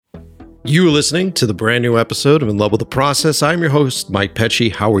You are listening to the brand new episode of In Love with the Process. I'm your host, Mike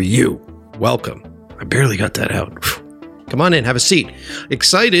Pecci. How are you? Welcome. I barely got that out. Come on in, have a seat.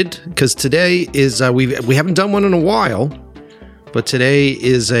 Excited because today is, we haven't done one in a while, but today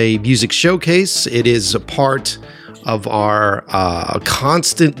is a music showcase. It is a part of our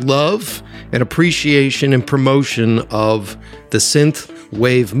constant love and appreciation and promotion of the synth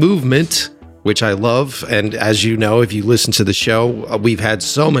wave movement, which I love. And as you know, if you listen to the show, we've had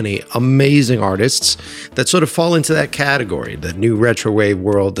so many amazing artists that sort of fall into that category, the new retro wave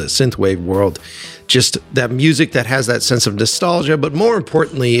world, the synth wave world, just that music that has that sense of nostalgia. But more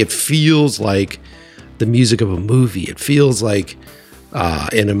importantly, it feels like the music of a movie. It feels like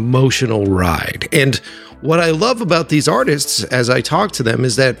an emotional ride. And what I love about these artists as I talk to them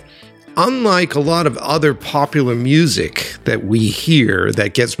is that unlike a lot of other popular music that we hear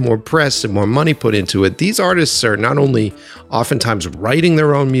that gets more press and more money put into it, these artists are not only oftentimes writing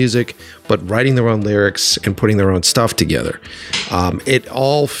their own music, but writing their own lyrics and putting their own stuff together. It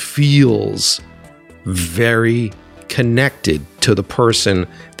all feels very connected to the person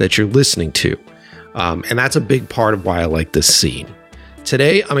that you're listening to. And that's a big part of why I like this scene.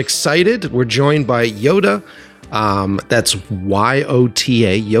 Today, I'm excited. We're joined by YOTA. That's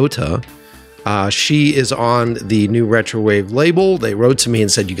YOTA, YOTA. She is on the new Retrowave label. They wrote to me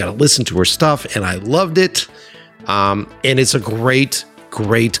and said, you got to listen to her stuff. And I loved it. And it's a great,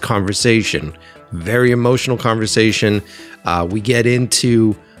 great conversation. Very emotional conversation. We get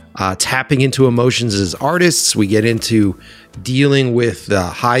into tapping into emotions as artists. We get into dealing with the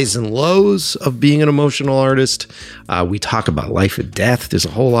highs and lows of being an emotional artist. We talk about life and death. There's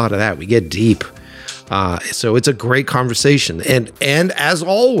a whole lot of that. We get deep. So it's a great conversation. And as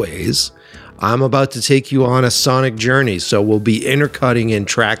always, I'm about to take you on a sonic journey. So we'll be intercutting in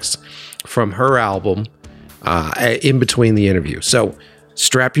tracks from her album in between the interview. So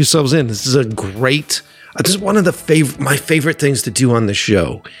strap yourselves in. This is a great, this is one of my favorite things to do on the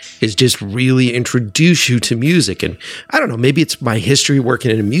show is just really introduce you to music. And I don't know, maybe it's my history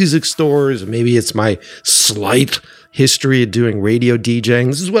working in music stores, or maybe it's my slight history of doing radio DJing.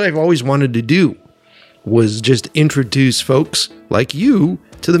 This is what I've always wanted to do, was just introduce folks like you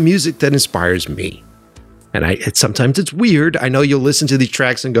to the music that inspires me. And sometimes it's weird. I know you'll listen to these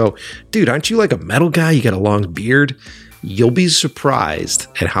tracks and go, dude, aren't you like a metal guy? You got a long beard. You'll be surprised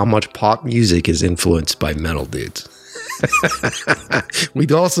at how much pop music is influenced by metal dudes.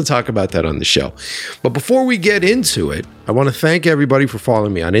 We'd also talk about that on the show. But before we get into it, I want to thank everybody for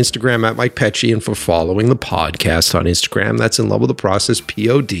following me on Instagram at Mike Pecci and for following the podcast on Instagram. That's In Love with the Process,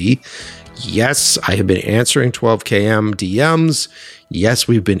 POD. Yes, I have been answering 12KM DMs. Yes,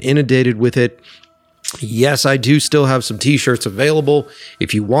 we've been inundated with it. Yes, I do still have some t-shirts available.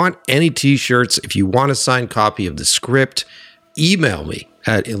 If you want any t-shirts, if you want a signed copy of the script, email me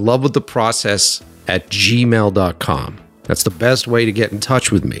at inlovewiththeprocess@gmail.com. That's the best way to get in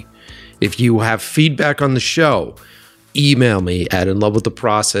touch with me. If you have feedback on the show, email me at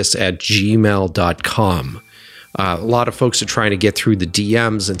inlovewiththeprocess@gmail.com. A lot of folks are trying to get through the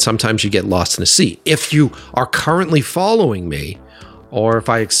DMs, and sometimes you get lost in a sea. If you are currently following me, or if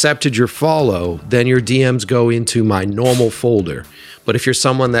I accepted your follow, then your DMs go into my normal folder. But if you're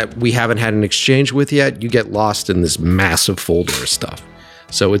someone that we haven't had an exchange with yet, you get lost in this massive folder of stuff.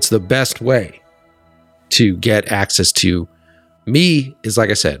 So it's the best way to get access to me is, like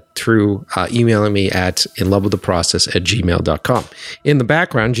I said, through emailing me at inlovewiththeprocess@gmail.com. In the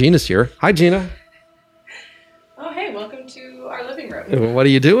background, Gina's here. Hi, Gina. Oh, hey, welcome to our living room. What are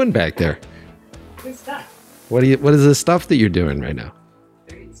you doing back there? Good stuff. What is the stuff that you're doing right now?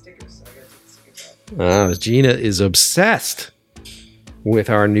 They're eating stickers, so I gotta take the stickers off. Gina is obsessed with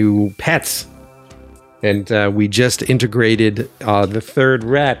our new pets. And we just integrated the third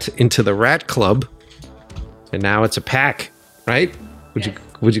rat into the rat club. And now it's a pack, right? Would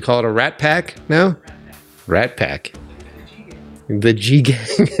you call it a rat pack now? Rat pack. The G gang.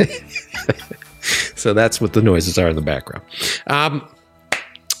 So that's what the noises are in the background.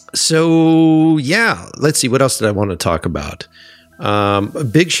 So yeah, let's see. What else did I want to talk about? A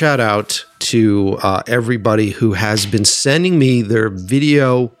big shout out to everybody who has been sending me their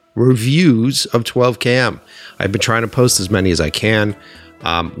video reviews of 12KM. I've been trying to post as many as I can.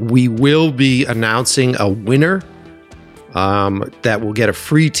 We will be announcing a winner that will get a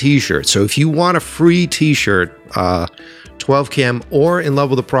free t-shirt. So if you want a free t-shirt, 12KM or In Love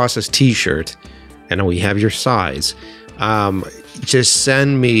with the Process t-shirt, and we have your size, just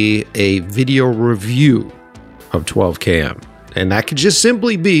send me a video review of 12KM. And that could just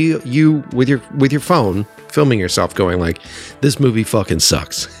simply be you with your phone filming yourself going like, this movie fucking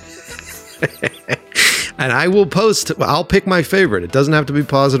sucks. And I will post, I'll pick my favorite. It doesn't have to be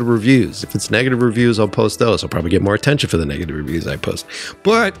positive reviews. If it's negative reviews, I'll post those. I'll probably get more attention for the negative reviews I post.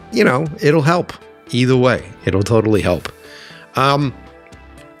 But, it'll help. Either way, it'll totally help. All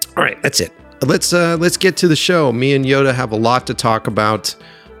right, that's it. Let's get to the show. Me and YOTA have a lot to talk about.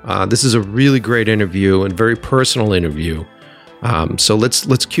 This is a really great interview and very personal interview. So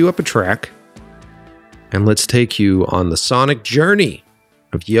let's cue up a track and let's take you on the sonic journey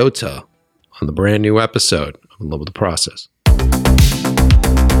of YOTA on the brand new episode of In Love with the Process.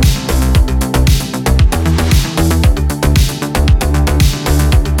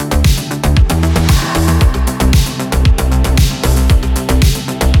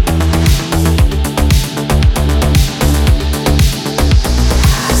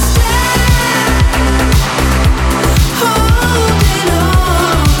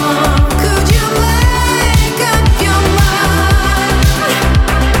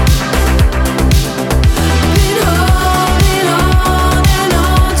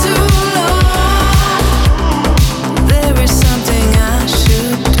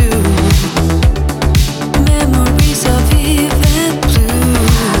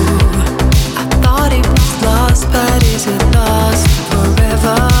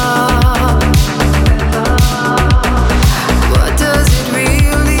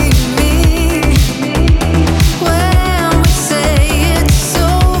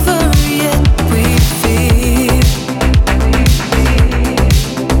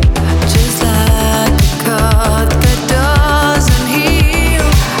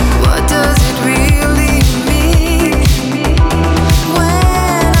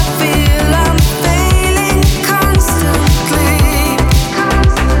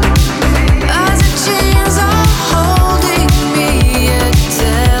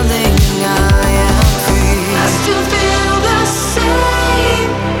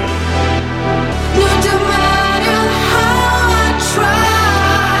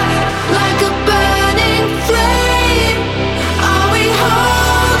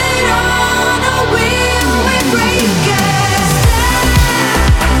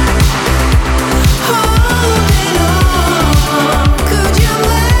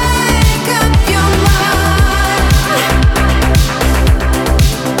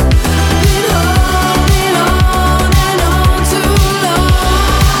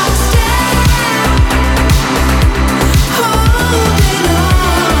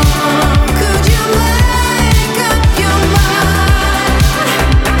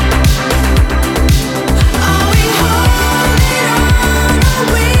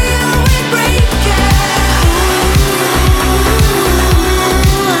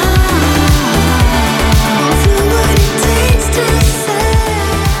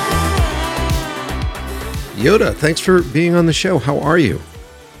 YOTA, thanks for being on the show. How are you?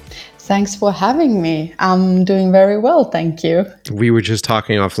 Thanks for having me. I'm doing very well, thank you. We were just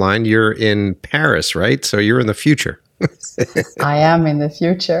talking offline. You're in Paris, right? So you're in the future. I am in the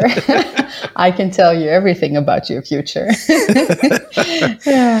future. I can tell you everything about your future.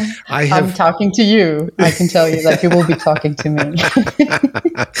 Yeah. I'm talking to you. I can tell you that you will be talking to me.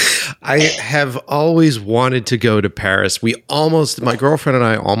 I have always wanted to go to Paris. My girlfriend and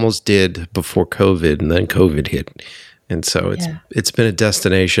I almost did before COVID, and then COVID hit. And so it's been a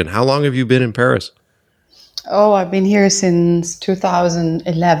destination. How long have you been in Paris? Oh, I've been here since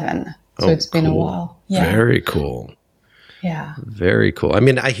 2011. So it's been a while. Yeah. Very cool. Yeah. Very cool. I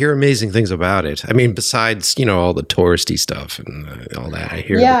mean, I hear amazing things about it. I mean, besides, all the touristy stuff and all that, I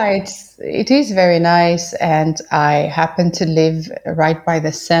hear. Yeah, it is very nice. And I happen to live right by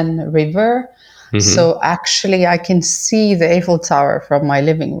the Seine River. Mm-hmm. So actually, I can see the Eiffel Tower from my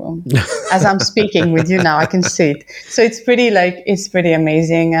living room. As I'm speaking with you now, I can see it. So it's pretty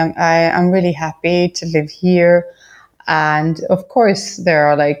amazing. And I'm really happy to live here. And of course, there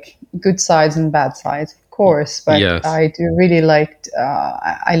are good sides and bad sides. Course, but yes. I do really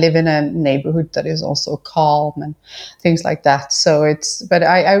I live in a neighborhood that is also calm and things like that. So but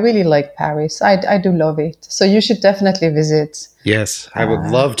I really like Paris. I do love it. So you should definitely visit. Yes, I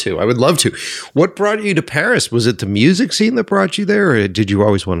would love to. What brought you to Paris? Was it the music scene that brought you there, or did you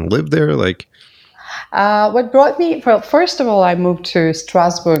always want to live there? What brought me, well, first of all, I moved to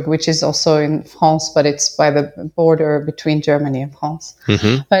Strasbourg, which is also in France, but it's by the border between Germany and France.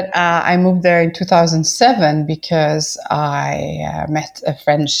 Mm-hmm. But I moved there in 2007 because I met a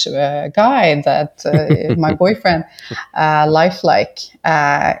French guy that my boyfriend, Lifelike,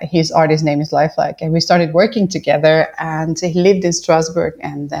 his artist name is Lifelike, and we started working together, and he lived in Strasbourg,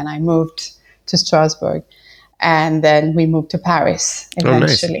 and then I moved to Strasbourg, and then we moved to Paris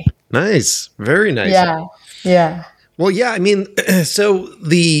eventually. Oh, nice. Very nice. Yeah. Well, yeah, I mean, so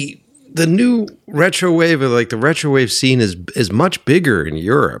the the new retro wave, or like the retro wave scene, is much bigger in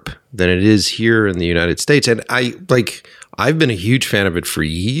Europe than it is here in the United States. And I've been a huge fan of it for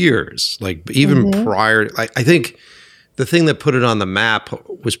years. Like even prior, I think the thing that put it on the map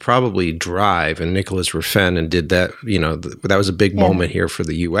was probably Drive and Nicholas Refn, and did that. You know, that was a big moment here for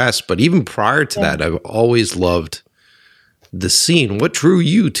the U.S. But even prior to that, I've always loved the scene. What drew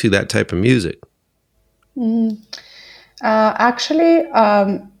you to that type of music? Actually,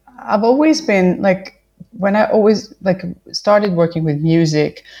 I've always been like, when I always like started working with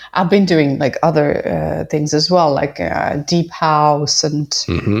music, I've been doing like other things as well, like deep house and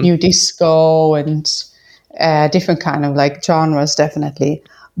new disco and different kind of like genres, definitely.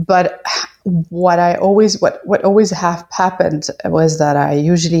 But what always happened was that I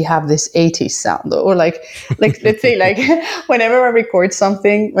usually have this 80s sound, or like let's say like whenever I record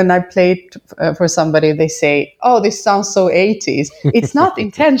something, when I play it for somebody, they say, "Oh, this sounds so 80s." It's not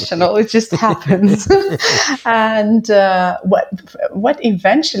intentional; it just happens. And what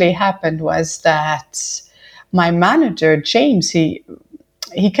eventually happened was that my manager James, he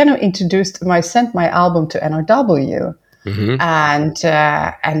kind of sent my album to NRW. And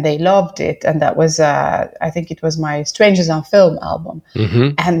they loved it, and that was I think it was my Strangers on Film album.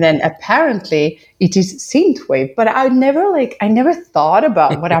 And then apparently it is synthwave, but I never thought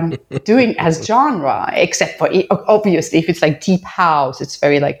about what I'm doing as genre, except for obviously if it's like deep house, it's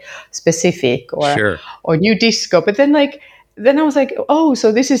very like specific, or new disco. But then I was like, oh,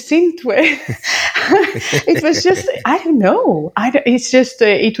 so this is synthwave. It was just, I don't know.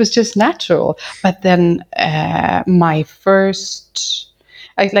 It was just natural. But then my first,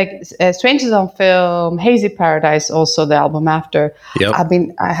 Strangers on Film, Hazy Paradise, also the album after. Yep.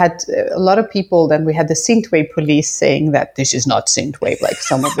 I had a lot of people, then we had the synthwave police saying that this is not synthwave, like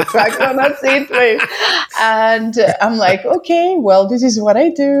some of the tracks are not synthwave. And I'm like, okay, well, this is what I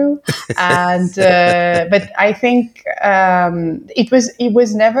do. And, but I think it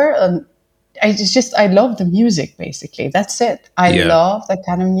was never, I love the music, basically. That's it. I love that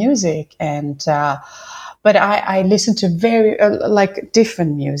kind of music. And, but I listen to very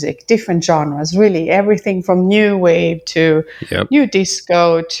different music, different genres, really everything from new wave to new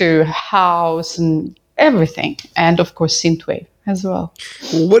disco to house and everything, and of course synthwave as well.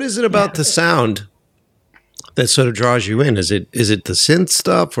 What is it about the sound that sort of draws you in? Is it the synth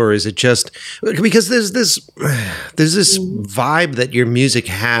stuff, or is it just because there's this vibe that your music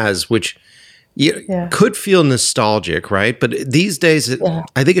has, which could feel nostalgic, right? But these days,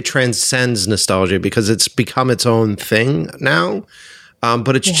 I think it transcends nostalgia because it's become its own thing now.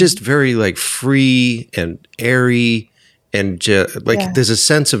 But it's just very like free and airy, and there's a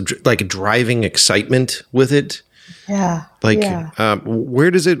sense of like driving excitement with it. Yeah. Where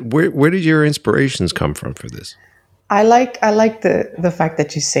did your inspirations come from for this? I like the fact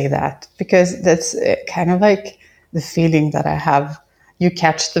that you say that, because that's kind of like the feeling that I have. You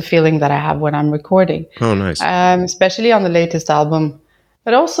catch the feeling that I have when I'm recording. Oh, nice. Especially on the latest album,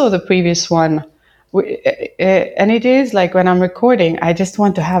 but also the previous one. And it is like when I'm recording, I just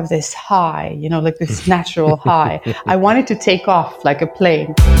want to have this high, like this natural high. I want it to take off like a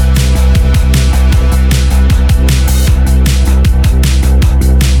plane.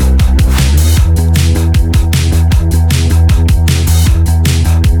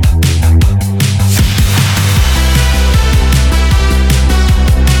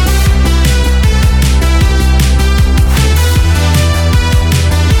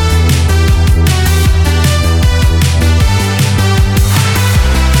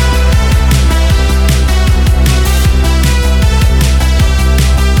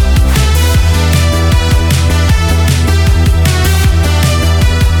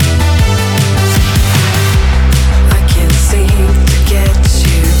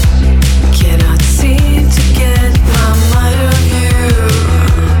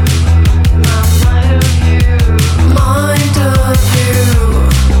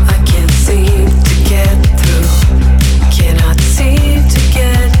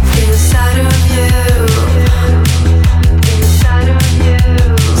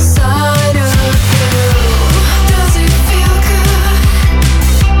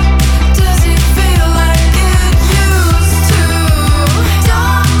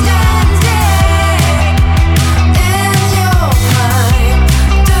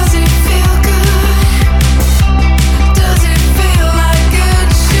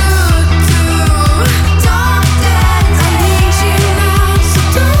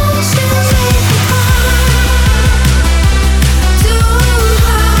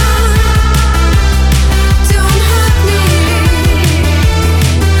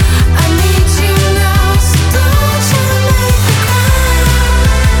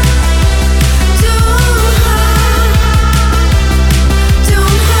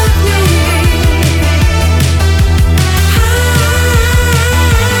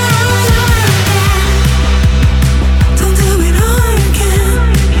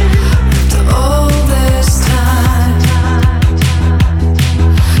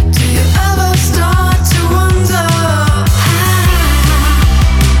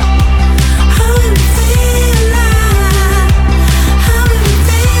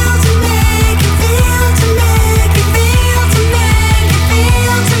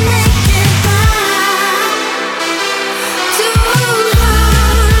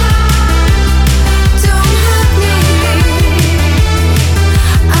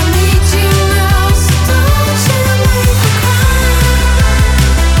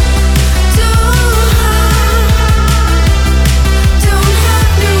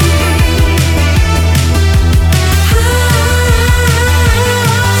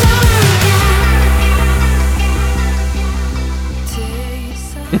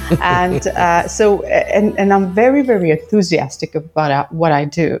 And and I'm very, very enthusiastic about what I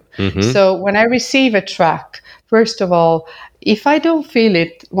do. So when I receive a track, first of all, if I don't feel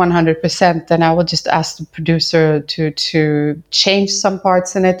it 100%, then I will just ask the producer to change some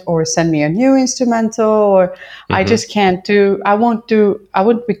parts in it or send me a new instrumental. Or I just can't do. I won't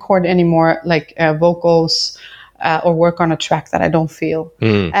record anymore like vocals. Or work on a track that I don't feel,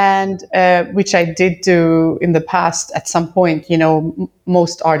 and which I did do in the past. At some point,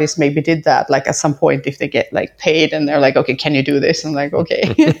 most artists maybe did that. Like at some point, if they get like paid and they're like, "Okay, can you do this?" I'm like, "Okay,"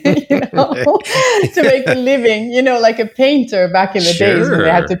 to make a living. Like a painter back in the days when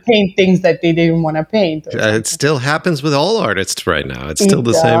they had to paint things that they didn't want to paint. It still happens with all artists right now. It's still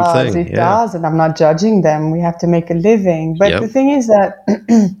the same thing. It does, and I'm not judging them. We have to make a living, but the thing is that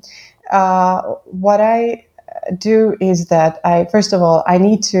what I do is that first of all, I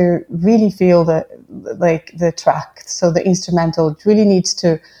need to really feel the track. So the instrumental really needs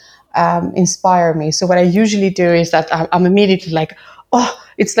to inspire me. So what I usually do is that I'm immediately like, oh,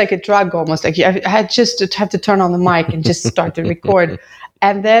 it's like a drug almost. Like I had just to have to turn on the mic and just start to record.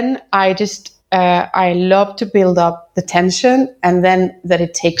 And then I love to build up the tension and then that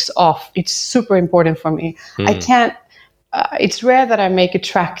it takes off. It's super important for me. I can't, it's rare that I make a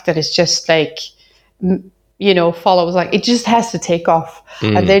track that is just like, follows, like it just has to take off.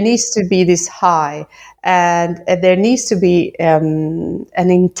 And there needs to be this high and there needs to be an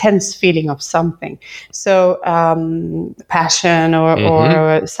intense feeling of something. So passion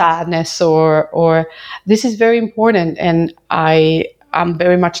or sadness or this is very important. And I'm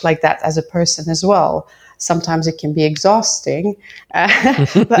very much like that as a person as well. Sometimes it can be exhausting,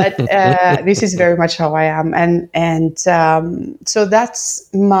 but this is very much how I am. And so that's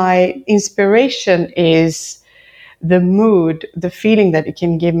my inspiration is the mood, the feeling that it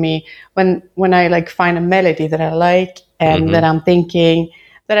can give me when I like find a melody that I like and that I'm thinking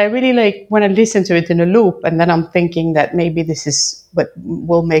that I really like when I listen to it in a loop. And then I'm thinking that maybe this is what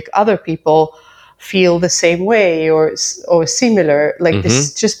will make other people feel the same way or similar, like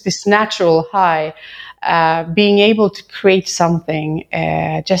this natural high. Being able to create something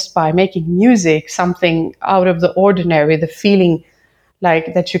just by making music, something out of the ordinary, the feeling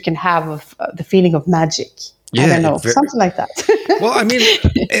like that you can have of the feeling of magic. I don't know, something like that. Well,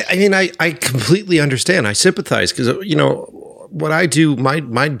 I completely understand. I sympathize because what I do,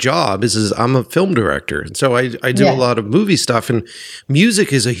 my job is I'm a film director, and so I do a lot of movie stuff, and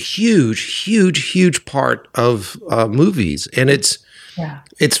music is a huge, huge, huge part of movies, and it's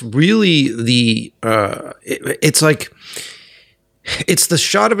really it's the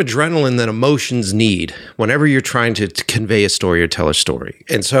shot of adrenaline that emotions need whenever you're trying to convey a story or tell a story.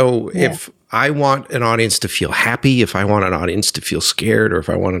 And so if I want an audience to feel happy, if I want an audience to feel scared, or if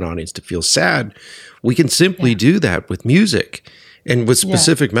I want an audience to feel sad, we can simply do that with music and with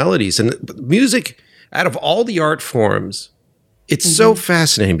specific melodies. And music, out of all the art forms, it's so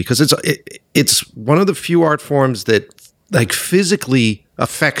fascinating because it's one of the few art forms that like physically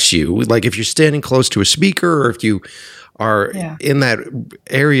affects you. Like if you're standing close to a speaker or if you are in that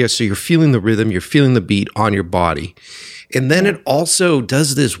area, so you're feeling the rhythm, you're feeling the beat on your body. And then it also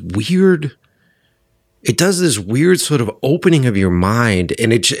does this weird sort of opening of your mind.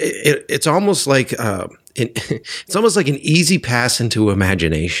 And it's almost like it's almost like an easy pass into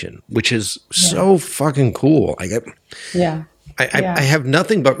imagination, which is so fucking cool. I have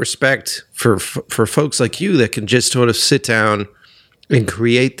nothing but respect for folks like you that can just sort of sit down and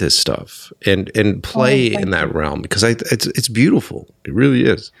create this stuff and play in that realm, because it's beautiful. It really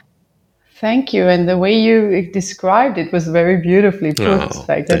is. Thank you. And the way you described it was very beautifully put.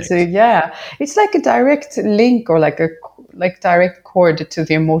 It's like a direct link or like direct cord to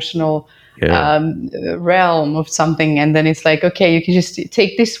the emotional realm of something. And then it's like, okay, you can just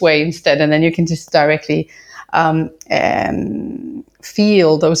take this way instead. And then you can just directly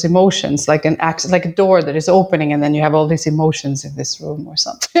feel those emotions, like like a door that is opening, and then you have all these emotions in this room or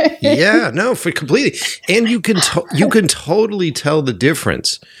something. For completely. And you can totally tell the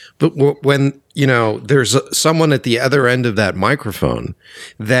difference. But when there's someone at the other end of that microphone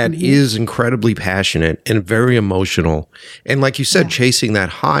that is incredibly passionate and very emotional, and like you said, chasing that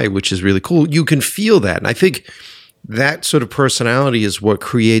high, which is really cool, you can feel that. And I think that sort of personality is what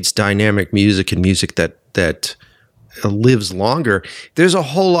creates dynamic music and music that lives longer. There's a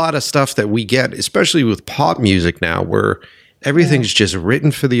whole lot of stuff that we get, especially with pop music now, where everything's just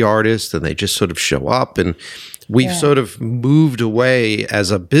written for the artist and they just sort of show up. And we've sort of moved away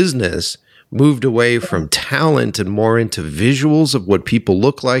as a business, from talent and more into visuals of what people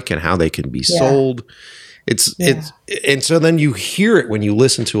look like and how they can be sold. And so then you hear it when you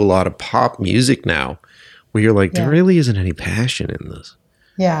listen to a lot of pop music now, where you're like, there really isn't any passion in this.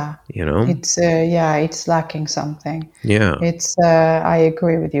 Yeah. You know? It's lacking something. Yeah. I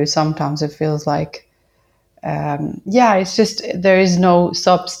agree with you. Sometimes it feels like, it's just, there is no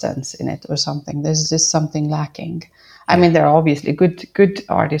substance in it or something. There's just something lacking. I mean, there are obviously good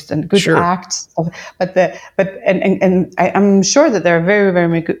artists and good acts, but I'm sure that there are very,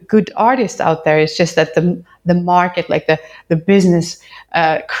 very good artists out there. It's just that the market, like the business,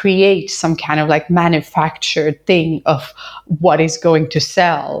 creates some kind of like manufactured thing of what is going to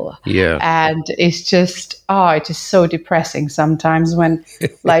sell. Yeah, and it's just so depressing sometimes when,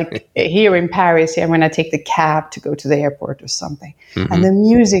 like here in Paris, when I take the cab to go to the airport or something, and the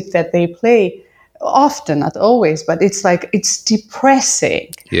music that they play. Often, not always, but it's like, it's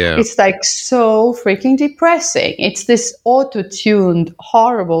depressing. Yeah. It's like so freaking depressing. It's this auto-tuned,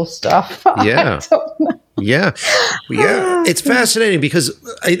 horrible stuff. Yeah. Yeah. It's fascinating because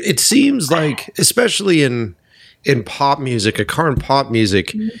it seems like, especially in pop music, current pop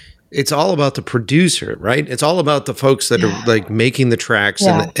music, it's all about the producer, right? It's all about the folks that are like making the tracks.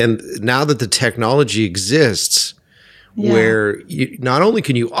 And now that the technology exists, where not only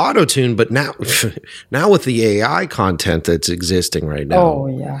can you auto-tune, but now with the AI content that's existing right now,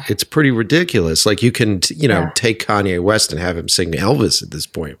 it's pretty ridiculous. Like you can, take Kanye West and have him sing Elvis at this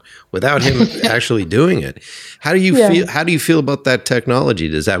point without him actually doing it. How do you feel? How do you feel about that technology?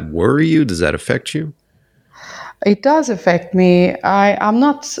 Does that worry you? Does that affect you? It does affect me. I'm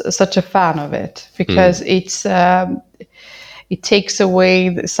not such a fan of it because it takes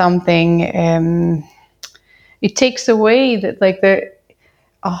away something. It takes away that, like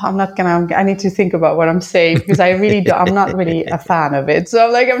I need to think about what I'm saying because I'm not really a fan of it.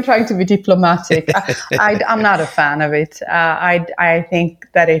 So I'm trying to be diplomatic. I'm not a fan of it. I think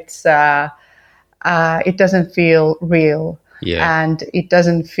that it doesn't feel real. Yeah. And it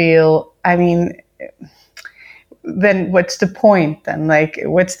doesn't feel, I mean, then what's the point then? Like,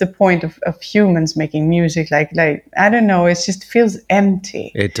 what's the point of humans making music? Like, I don't know. It just feels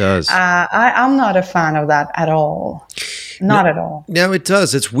empty. It does. I'm not a fan of that at all. Not at all. No, it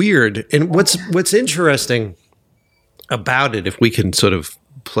does. It's weird. And what's interesting about it, if we can sort of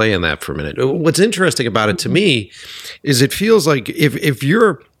play on that for a minute, what's interesting about it to me is it feels like if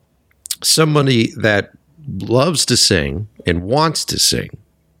you're somebody that loves to sing and wants to sing,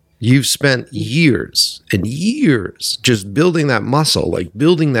 you've spent years and years just building that muscle, like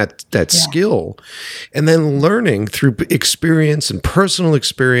building that skill, and then learning through experience and personal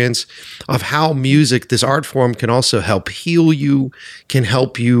experience of how music, this art form, can also help heal you, can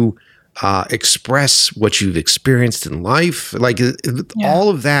help you express what you've experienced in life. Like all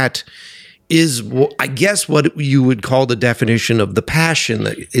of that is, I guess, what you would call the definition of the passion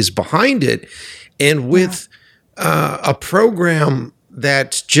that is behind it. And with a program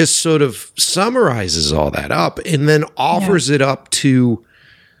that just sort of summarizes all that up and then offers it up to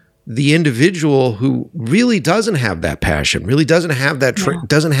the individual who really doesn't have that passion, really doesn't have that,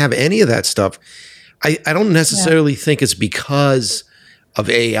 doesn't have any of that stuff. I don't necessarily think it's because of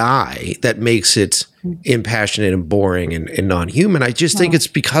AI that makes it impassionate and boring and non-human. I just think it's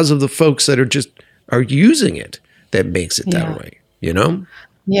because of the folks that are using it that makes it that way, you know?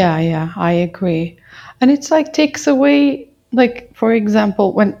 Yeah, I agree. And it's like takes away, like, for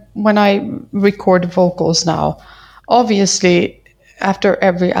example, when I record vocals now, obviously after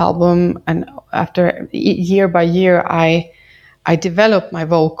every album and after year by year, I develop my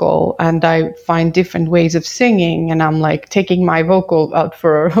vocal and I find different ways of singing, and I'm like taking my vocal out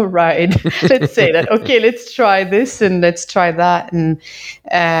for a ride. Let's say that, okay, let's try this and let's try that. And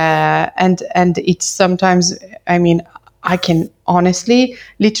it's sometimes, I mean, I can honestly,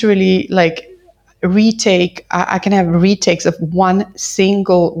 literally like I can have retakes of one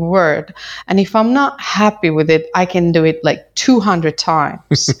single word. And if I'm not happy with it, I can do it like 200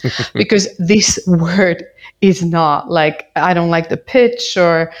 times because this word is not like, I don't like the pitch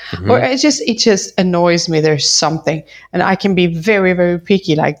or it just annoys me. There's something, and I can be very, very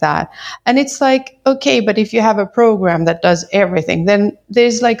picky like that. And it's like, okay, but if you have a program that does everything, then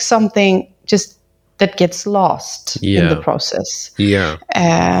there's like something just that gets lost in the process. Yeah.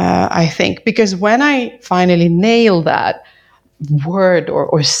 I think, because when I finally nail that word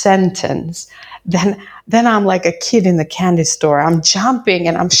or sentence, then I'm like a kid in the candy store. I'm jumping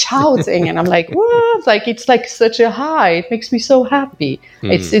and I'm shouting and I'm like, what? Like, it's like such a high. It makes me so happy.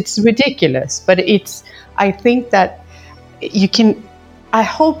 It's ridiculous, but I think that I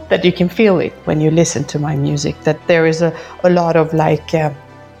hope that you can feel it when you listen to my music, that there is a lot of like,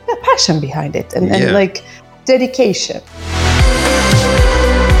 passion behind it and like dedication.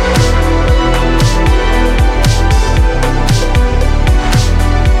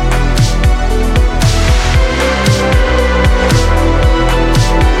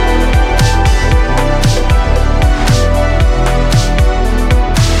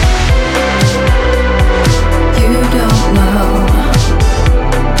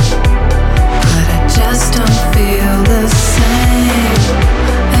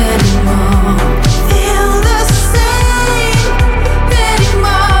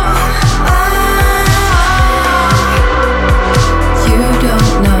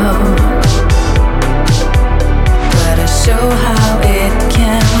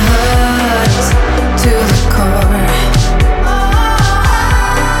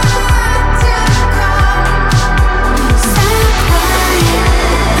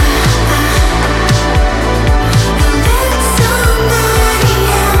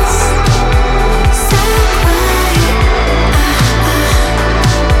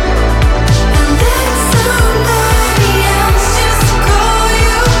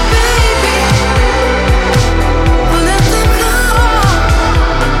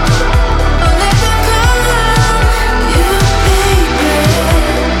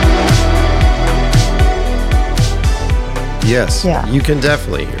 Yes. Yeah. You can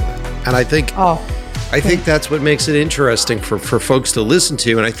definitely hear that. And I think that's what makes it interesting for folks to listen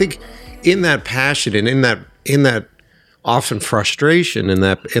to. And I think in that passion and in that often frustration in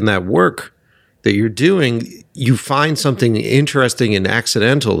that work that you're doing, you find something interesting and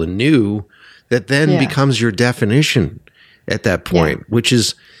accidental and new that then becomes your definition at that point, which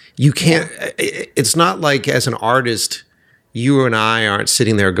is you can't, it's not like as an artist, you and I aren't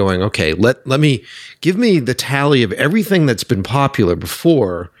sitting there going, okay, let me give me the tally of everything that's been popular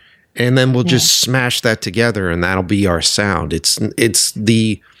before, and then we'll just smash that together and that'll be our sound.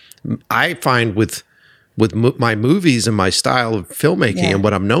 I find with my movies and my style of filmmaking and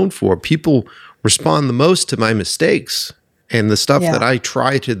what I'm known for, people respond the most to my mistakes and the stuff that I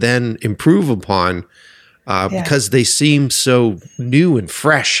try to then improve upon because they seem so new and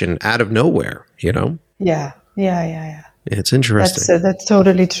fresh and out of nowhere, you know? Yeah. It's interesting. That's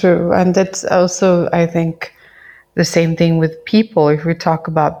totally true. And that's also, I think, the same thing with people. If we talk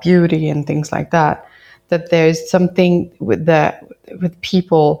about beauty and things like that, that there's something with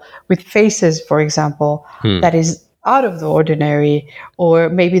people, with faces, for example, that is out of the ordinary, or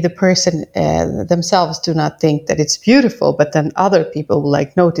maybe the person themselves do not think that it's beautiful, but then other people will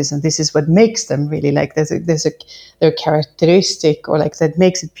like notice, and this is what makes them really like their characteristic, or like that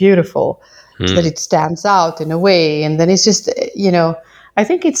makes it beautiful, so that it stands out in a way. And then it's just, I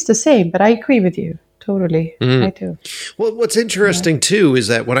think it's the same, but I agree with you totally. I do. Well, what's interesting too is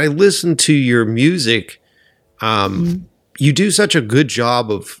that when I listen to your music, you do such a good job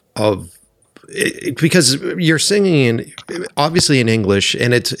of because you're singing obviously in English,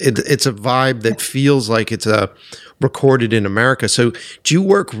 and it's a vibe that feels like it's recorded in America. So do you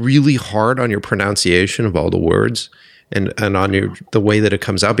work really hard on your pronunciation of all the words and on the way that it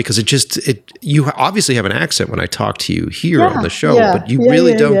comes out? Because you obviously have an accent when I talk to you here on the show, but you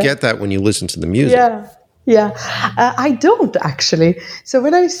really don't get that when you listen to the music. I don't actually. So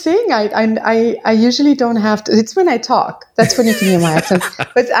when I sing, I usually don't have to. It's when I talk. That's when you can hear my accent.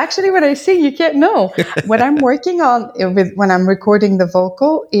 But actually, when I sing, you can't know. What I'm working on when I'm recording the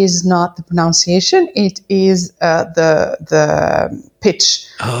vocal is not the pronunciation. It is the pitch,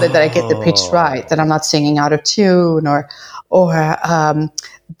 that I get the pitch right. That I'm not singing out of tune, or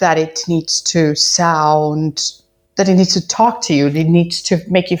that it needs to sound. That it needs to talk to you. It needs to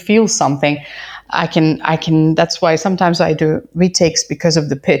make you feel something. I can, that's why sometimes I do retakes because of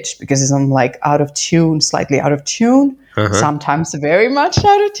the pitch, because I'm like out of tune, slightly out of tune, sometimes very much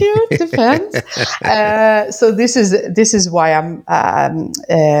out of tune, depends. So this is why I'm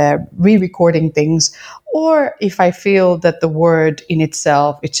re-recording things. Or if I feel that the word in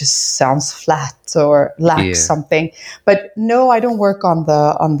itself, it just sounds flat or lacks something. But no, I don't work on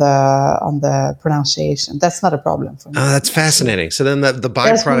the pronunciation. That's not a problem for me. Oh, that's fascinating. So then the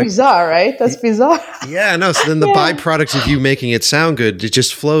byproduct. That's bizarre, right? That's bizarre. Yeah, no. So then the byproduct of you making it sound good, it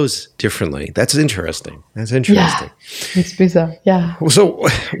just flows differently. That's interesting. Yeah, it's bizarre. Yeah. So,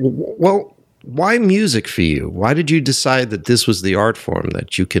 well, why music for you? Why did you decide that this was the art form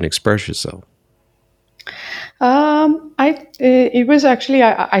that you can express yourself? It was actually,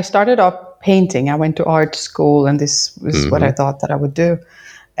 I started off painting. I went to art school, and this was what I thought that I would do.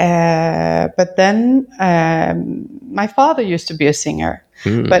 But then my father used to be a singer,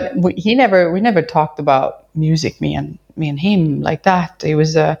 but we never talked about music, me and him, like that. It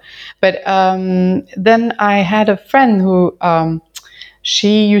was but then I had a friend who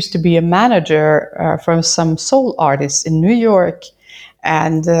she used to be a manager for some soul artists in New York.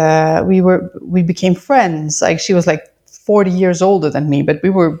 And we became friends. Like, she was like 40 years older than me, but we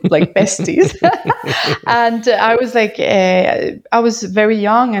were like besties. And I was like, I was very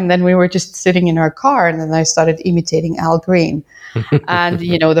young, and then we were just sitting in her car, and then I started imitating Al Green, and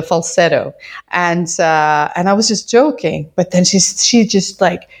the falsetto, and I was just joking. But then she was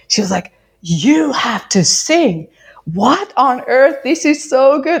like, you have to sing. What on earth? This is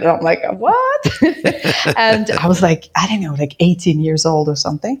so good. And I'm like, what? And I was like, I don't know, like 18 years old or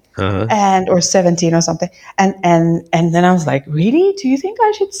something, or 17 or something. And then I was like, really? Do you think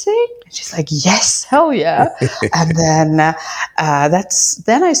I should sing? And she's like, yes, hell yeah. And then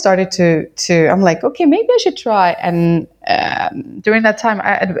then I started to I'm like, okay, maybe I should try. And during that time, I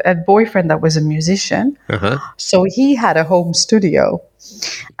had a boyfriend that was a musician, so he had a home studio.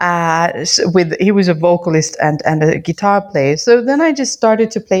 He was a vocalist and a guitar player. So then I just started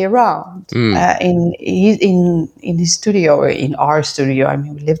to play around in his studio, or in our studio. I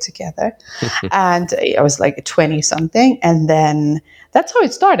mean, we lived together, and I was like 20 something, and then that's how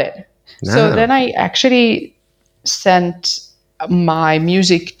it started. No. So then I actually sent my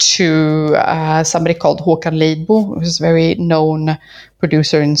music to somebody called Håkan Lidbo, who's a very known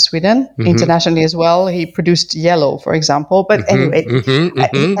producer in Sweden, internationally as well. He produced Yellow, for example. But anyway,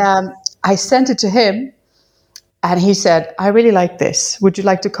 I sent it to him. And he said, I really like this. Would you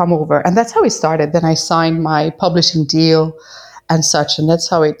like to come over? And that's how it started. Then I signed my publishing deal and such. And that's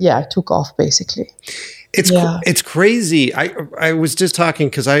how it took off, basically. It's crazy. I was just talking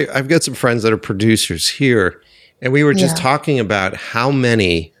because I've got some friends that are producers here. And we were just talking about how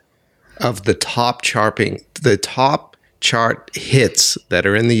many of the top chart hits that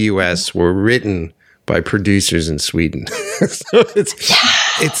are in the US were written by producers in Sweden. So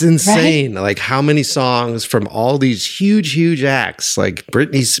it's insane. Right? Like how many songs from all these huge acts like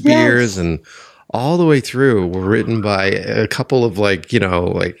Britney Spears and all the way through were written by a couple of metal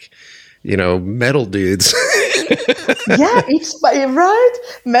dudes. It's right.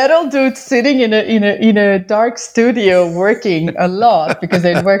 Metal dudes sitting in a dark studio working a lot because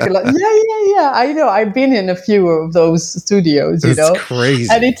they work a lot. Yeah. I know. I've been in a few of those studios. It's crazy,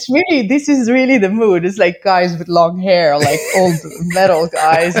 and this is really the mood. It's like guys with long hair, like old metal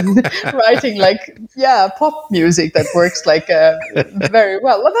guys, and writing pop music that works very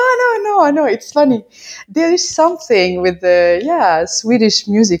well. Well, no. I know. It's funny. There is something with the Swedish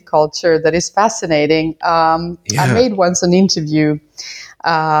music culture that is fascinating. I made once an interview.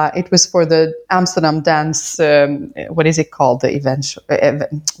 It was for the Amsterdam Dance. What is it called? The event.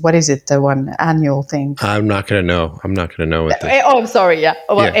 What is it? The one annual thing. I'm not going to know. What I'm sorry. Yeah.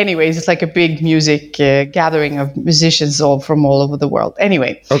 Well, anyways, it's like a big music gathering of musicians from all over the world.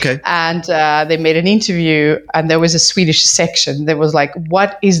 Anyway. Okay. And they made an interview, and there was a Swedish section. There was like,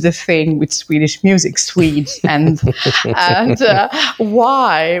 what is the thing with Swedish music? Swedes and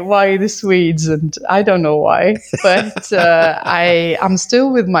why the Swedes? And I don't know why, but I'm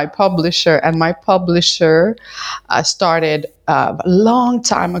still with my publisher, and my publisher started a long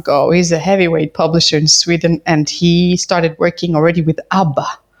time ago. He's a heavyweight publisher in Sweden, and he started working already with ABBA.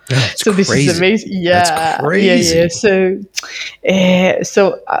 That's so crazy. This is amazing. That's crazy.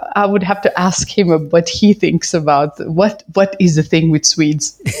 So I would have to ask him what he thinks about what is the thing with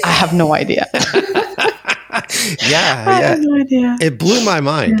Swedes. I have no idea. I have no idea. It blew my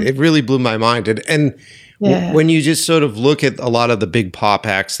mind. It really blew my mind. And when you just sort of look at a lot of the big pop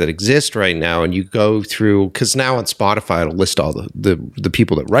acts that exist right now, and you go through, because now on Spotify it'll list all the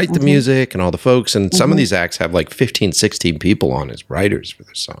people that write the music and all the folks, and some of these acts have like 15, 16 people on as writers for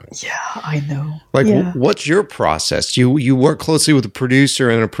their songs. Yeah, I know. What's your process? You work closely with a producer,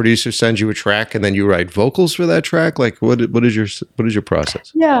 and a producer sends you a track, and then you write vocals for that track. Like what is your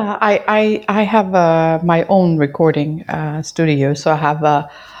process? Yeah, I have my own recording studio, so I have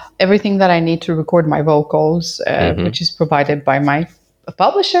everything that I need to record my vocals, which is provided by my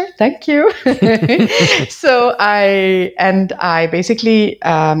publisher. Thank you. So I basically,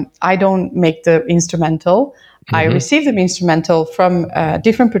 I don't make the instrumental. I receive the instrumental from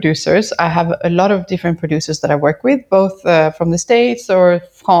different producers. I have a lot of different producers that I work with, both from the States or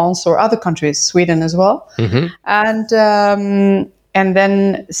France or other countries, Sweden as well. And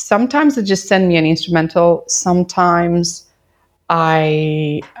then sometimes they just send me an instrumental. Sometimes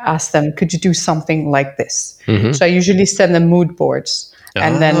I ask them, could you do something like this? So I usually send them mood boards.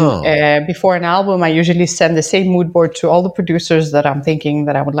 And then before an album, I usually send the same mood board to all the producers that I'm thinking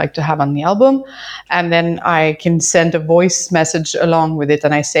that I would like to have on the album. And then I can send a voice message along with it.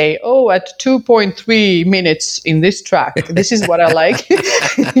 And I say, at 2.3 minutes in this track, this is what I like.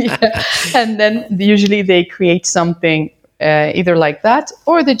 And then usually they create something either like that,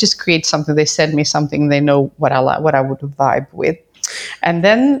 or they just create something. They send me something they know what I would vibe with, and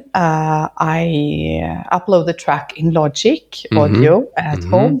then I upload the track in Logic audio at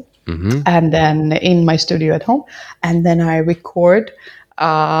home, and then in my studio at home, and then I record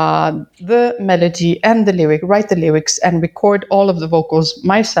the melody and the lyric, write the lyrics, and record all of the vocals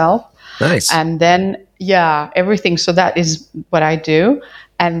myself. Nice. And then everything. So that is what I do.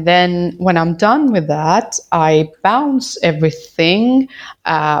 And then when I'm done with that, I bounce everything,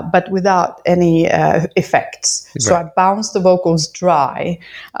 but without any effects. Right. So I bounce the vocals dry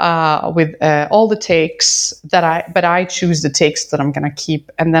with all the takes but I choose the takes that I'm going to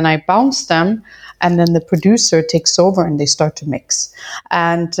keep. And then I bounce them, and then the producer takes over and they start to mix.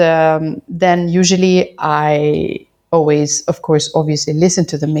 And then usually I always, of course, obviously listen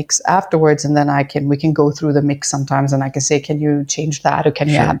to the mix afterwards, and then we can go through the mix sometimes, and I can say, can you change that, or can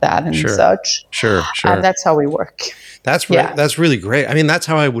you add that, and such. Sure. And that's how we work. That's really great. I mean, that's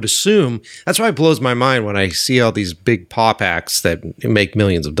how I would assume. That's why it blows my mind when I see all these big pop acts that make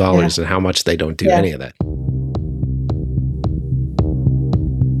millions of dollars and how much they don't do any of that.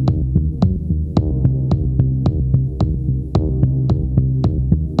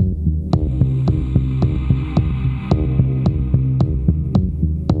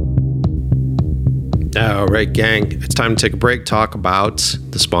 All right, gang, it's time to take a break, talk about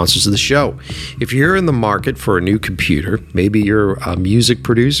the sponsors of the show. If you're in the market for a new computer, maybe you're a music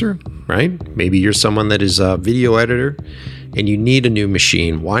producer, right? Maybe you're someone that is a video editor and you need a new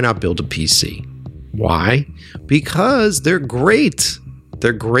machine. Why not build a PC? Why? Because they're great.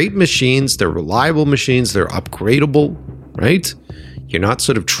 They're great machines. They're reliable machines. They're upgradable, right? You're not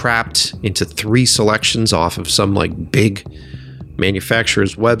sort of trapped into 3 selections off of some like big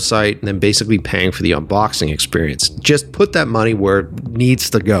manufacturer's website and then basically paying for the unboxing experience. Just put that money where it needs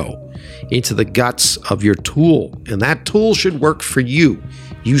to go, into the guts of your tool. And that tool should work for you.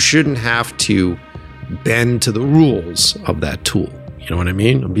 You shouldn't have to bend to the rules of that tool. You know what I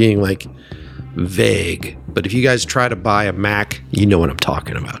mean? I'm being like vague. But if you guys try to buy a Mac, you know what I'm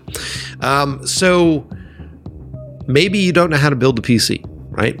talking about. So maybe you don't know how to build a PC.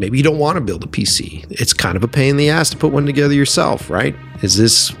 Right? Maybe you don't want to build a PC. It's kind of a pain in the ass to put one together yourself, right? Is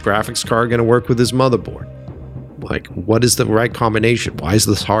this graphics card going to work with this motherboard? Like, what is the right combination? Why is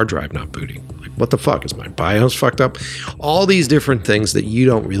this hard drive not booting? Like, what the fuck? Is my BIOS fucked up? All these different things that you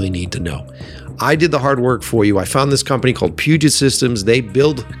don't really need to know. I did the hard work for you. I found this company called Puget Systems. They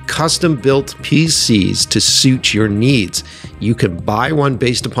build custom-built PCs to suit your needs. You can buy one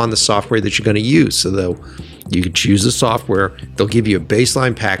based upon the software that you're going to use. So you can choose the software. They'll give you a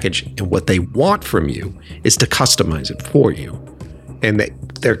baseline package, and what they want from you is to customize it for you. And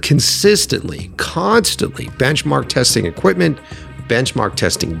they're constantly benchmark testing equipment, benchmark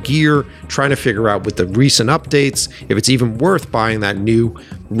testing gear, trying to figure out with the recent updates if it's even worth buying that new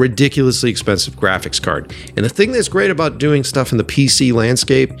ridiculously expensive graphics card. And the thing that's great about doing stuff in the PC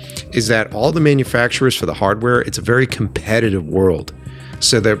landscape is that all the manufacturers for the hardware, it's a very competitive world.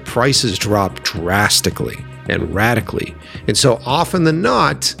 So their prices drop drastically and radically. And so often than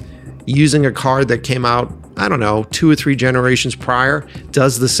not, using a card that came out, I don't know, 2 or 3 generations prior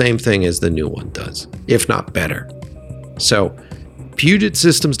does the same thing as the new one does, if not better. So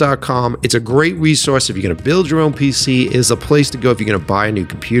PugetSystems.com, it's a great resource if you're going to build your own PC. It is a place to go if you're going to buy a new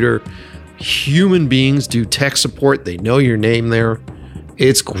computer. Human beings do tech support. They know your name there.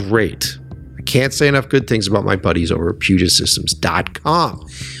 It's great. I can't say enough good things about my buddies over at PugetSystems.com.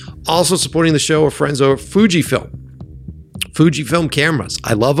 Also supporting the show are friends over at Fujifilm. Fujifilm cameras.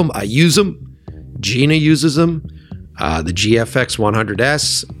 I love them. I use them. Gina uses them. The GFX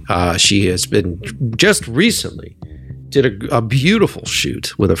 100S. She has been just recently did a beautiful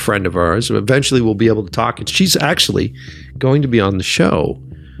shoot with a friend of ours. Eventually we'll be able to talk. And she's actually going to be on the show.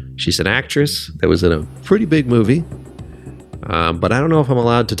 She's an actress that was in a pretty big movie. But I don't know if I'm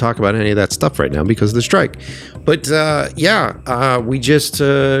allowed to talk about any of that stuff right now because of the strike. But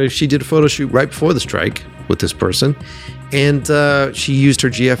she did a photo shoot right before the strike with this person. And she used her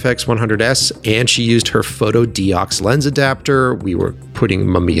GFX 100S and she used her Photo Deox lens adapter. We were putting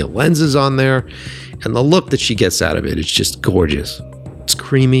Mamiya lenses on there. And the look that she gets out of it is just gorgeous. It's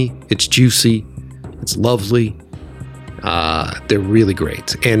creamy. It's juicy. It's lovely. They're really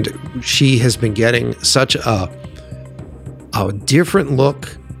great. And she has been getting such a different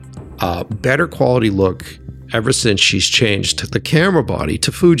look, a better quality look ever since she's changed the camera body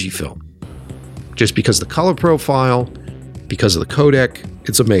to Fujifilm. Just because the color profile, because of the codec,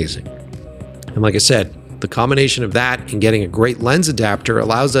 it's amazing. And like I said, the combination of that and getting a great lens adapter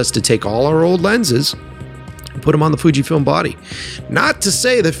allows us to take all our old lenses and put them on the Fujifilm body. Not to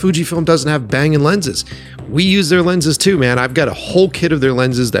say that Fujifilm doesn't have banging lenses. We use their lenses too, man. I've got a whole kit of their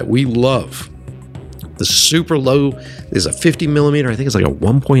lenses that we love. The super low is a 50 millimeter. I think it's like a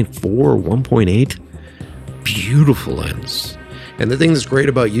 1.4 or 1.8. Beautiful lens. And the thing that's great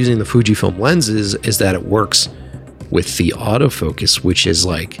about using the Fujifilm lenses is that it works with the autofocus, which is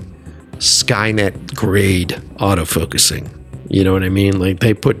like Skynet grade autofocusing. You know what I mean? Like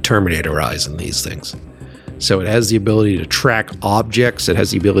they put Terminator eyes in these things. So it has the ability to track objects. It has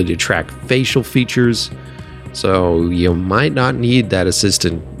the ability to track facial features. So you might not need that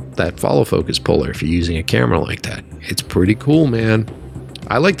that follow focus puller if you're using a camera like that. It's pretty cool, man.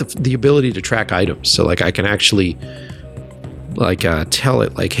 I like the ability to track items. So like I can actually tell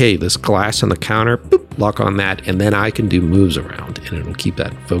it like, hey, this glass on the counter, boop, lock on that, and then I can do moves around and it'll keep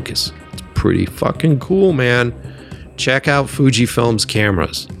that focus. It's pretty fucking cool, man. Check out Fujifilm's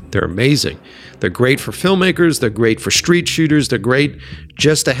cameras. They're amazing. They're great for filmmakers. They're great for street shooters. They're great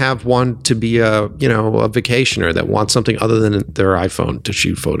just to have one to be a vacationer that wants something other than their iPhone to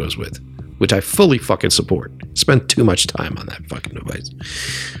shoot photos with, which I fully fucking support. Spend too much time on that fucking device.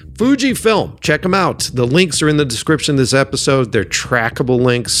 Fujifilm, check them out. The links are in the description of this episode. They're trackable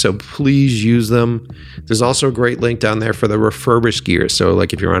links, so please use them. There's also a great link down there for the refurbished gear. So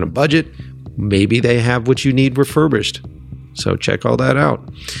like if you're on a budget, maybe they have what you need refurbished. So check all that out.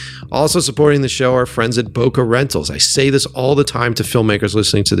 Also supporting the show are friends at Boca Rentals. I say this all the time to filmmakers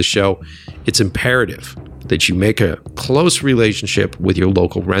listening to the show. It's imperative that you make a close relationship with your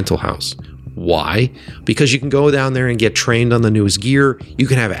local rental house. Why? Because you can go down there and get trained on the newest gear. You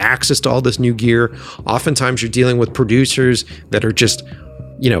can have access to all this new gear. Oftentimes you're dealing with producers that are just,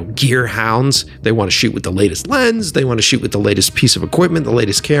 gear hounds. They want to shoot with the latest lens. They want to shoot with the latest piece of equipment, the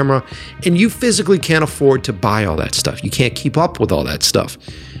latest camera. And you physically can't afford to buy all that stuff. You can't keep up with all that stuff.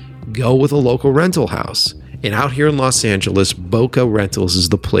 Go with a local rental house. And out here in Los Angeles, Boca Rentals is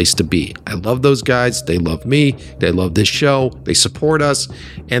the place to be. I love those guys. They love me. They love this show. They support us.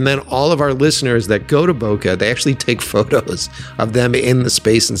 And then all of our listeners that go to Boca, they actually take photos of them in the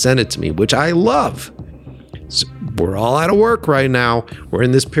space and send it to me, which I love. So we're all out of work right now. We're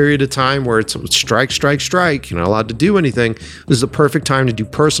in this period of time where it's strike. You're not allowed to do anything. This is the perfect time to do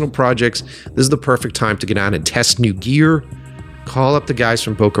personal projects. This is the perfect time to get out and test new gear. Call up the guys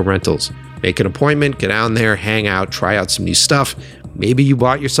from Boca Rentals. Make an appointment, get down there, hang out, try out some new stuff. Maybe you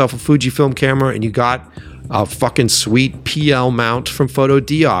bought yourself a Fujifilm camera and you got a fucking sweet PL mount from Photo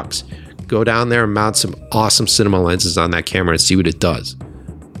Deox. Go down there and mount some awesome cinema lenses on that camera and see what it does.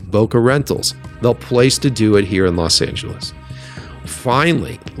 Boca Rentals, the place to do it here in Los Angeles.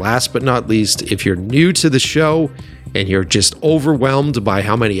 Finally, last but not least, if you're new to the show and you're just overwhelmed by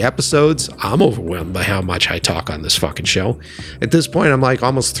how many episodes, I'm overwhelmed by how much I talk on this fucking show. At this point, I'm like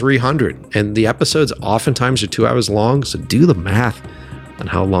almost 300, and the episodes oftentimes are 2 hours long, so do the math on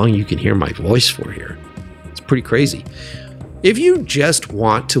how long you can hear my voice for here. It's pretty crazy. If you just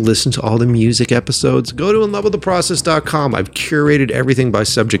want to listen to all the music episodes, go to inlovewiththeprocess.com. I've curated everything by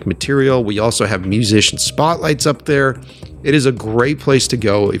subject material. We also have musician spotlights up there. It is a great place to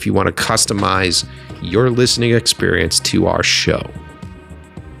go if you want to customize your listening experience to our show.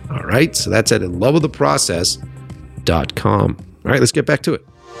 All right, so that's at inlovewiththeprocess.com. All right, let's get back to it.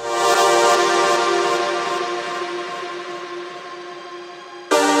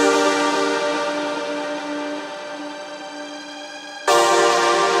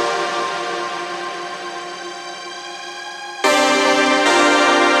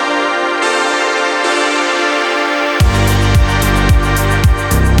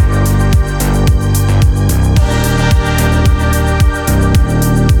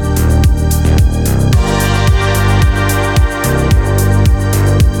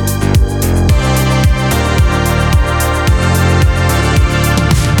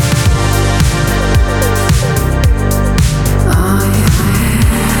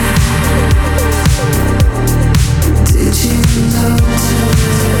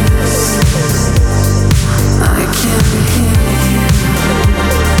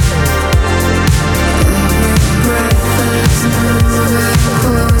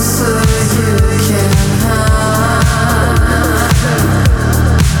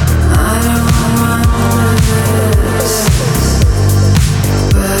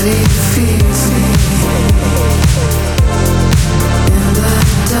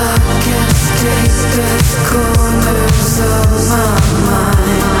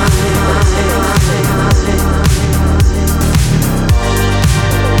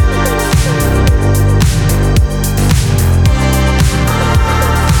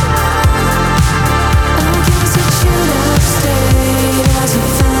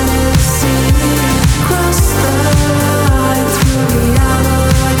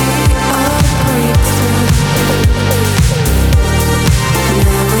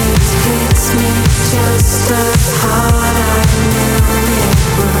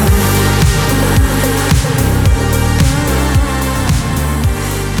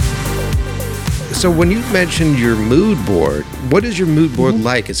 So when you mentioned your mood board, what is your mood board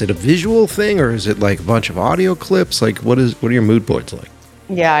like? Is it a visual thing or is it like a bunch of audio clips? Like what are your mood boards like?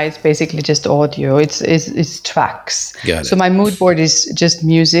 Yeah, it's basically just audio. It's tracks. Got it. So my mood board is just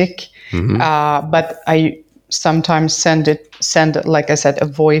music, but I sometimes send, like I said, a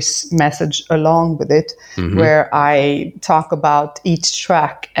voice message along with it, where I talk about each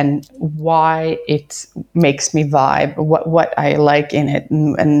track and why it makes me vibe, what I like in it,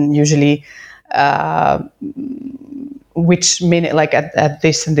 and usually which minute, like at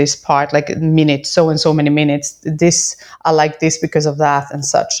this and this part, like minute, so and so many minutes, this, I like this because of that and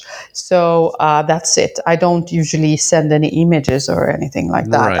such. So that's it. I don't usually send any images or anything like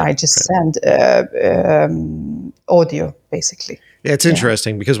that. I just send audio, basically. Yeah, it's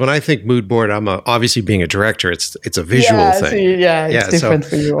interesting because when I think mood board, obviously being a director, it's a visual thing. It's different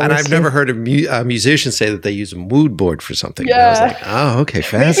for you. And I've never heard a musician say that they use a mood board for something. Yeah. And I was like, oh, okay,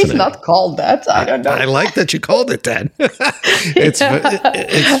 fascinating. Maybe it's not called that. I don't know. I like that you called it that. It's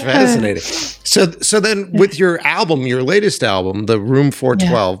fascinating. So then with your album, your latest album, the Room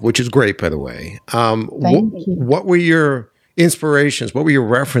 412, which is great, by the way. What were your inspirations? What were your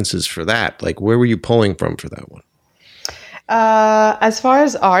references for that? Like, where were you pulling from for that one? As far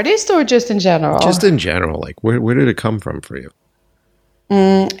as artists or just in general? Just in general. Like, where did it come from for you?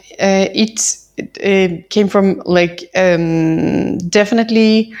 It came from like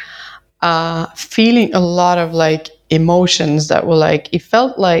definitely feeling a lot of like emotions that were like, it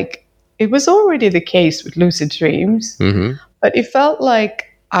felt like it was already the case with lucid dreams, but it felt like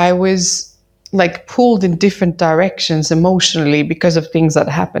I was like pulled in different directions emotionally because of things that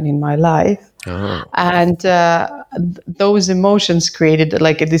happened in my life. Oh. And those emotions created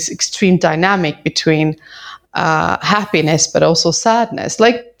like this extreme dynamic between happiness, but also sadness,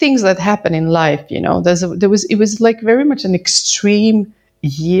 like things that happen in life. You know, it was like very much an extreme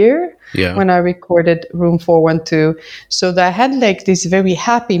year when I recorded Room 412. So that I had like these very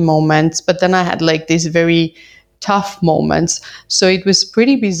happy moments, but then I had like these very tough moments. So it was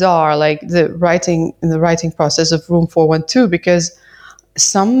pretty bizarre, like the writing process of Room 412, because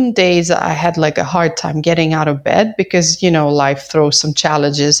some days I had like a hard time getting out of bed because, you know, life throws some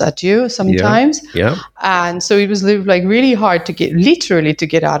challenges at you sometimes. Yeah. And so it was like really hard to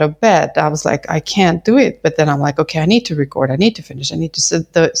get out of bed. I was like, I can't do it. But then I'm like, okay, I need to record. I need to finish. I need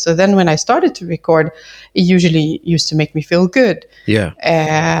to. So then when I started to record, it usually used to make me feel good. Yeah.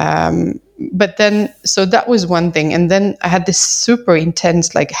 But then, so that was one thing. And then I had this super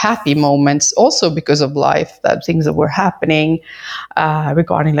intense, like happy moments also because of life, that things that were happening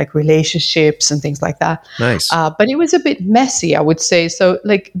regarding like relationships and things like that. Nice. But it was a bit messy, I would say. So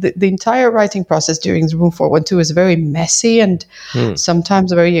like the entire writing process during Room 412 is very messy and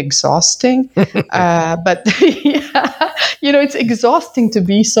sometimes very exhausting. But yeah, you know, it's exhausting to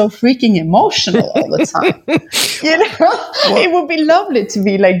be so freaking emotional all the time. You know, it would be lovely to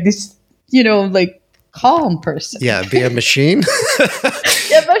be like this, you know, like calm person. Yeah, be a machine.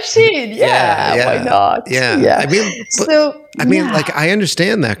 Yeah, machine. Yeah, why not? Yeah. I mean, like, I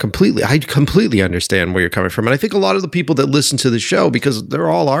understand that completely. I completely understand where you're coming from. And I think a lot of the people that listen to the show, because they're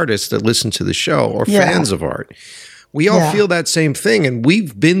all artists that listen to the show or fans of art, we all feel that same thing. And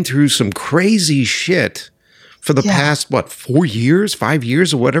we've been through some crazy shit for the past, 5 years,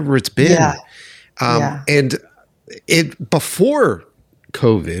 or whatever it's been. And before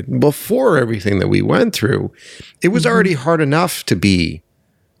COVID, before everything that we went through, it was already hard enough to be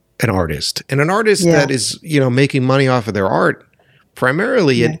an artist, and an artist that is, you know, making money off of their art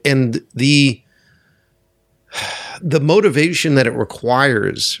primarily, and the motivation that it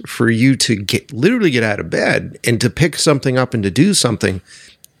requires for you to literally get out of bed and to pick something up and to do something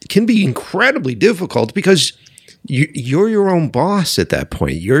can be incredibly difficult because you're your own boss at that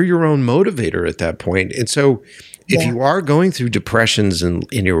point. You're your own motivator at that point. And so if you are going through depressions in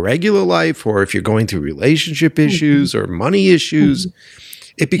your regular life, or if you're going through relationship issues or money issues,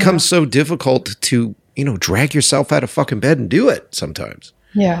 it becomes so difficult to, you know, drag yourself out of fucking bed and do it sometimes.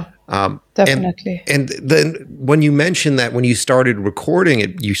 Yeah, definitely. And then when you mentioned that when you started recording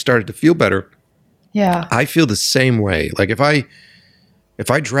it, you started to feel better. Yeah. I feel the same way. Like if I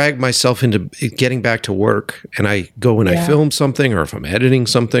drag myself into getting back to work and I go and I film something, or if I'm editing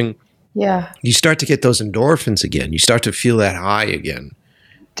something, you start to get those endorphins again. You start to feel that high again.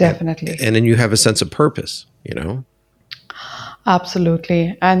 Definitely. And then you have a sense of purpose, you know?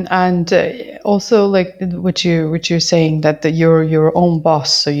 Absolutely. And also like what you're saying, that you're your own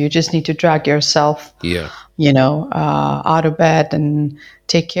boss. So you just need to drag yourself, you know, out of bed and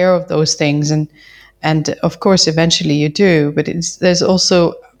take care of those things. And of course, eventually you do. But there's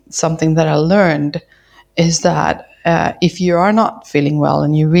also something that I learned is that if you are not feeling well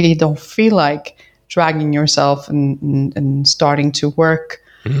and you really don't feel like dragging yourself and starting to work,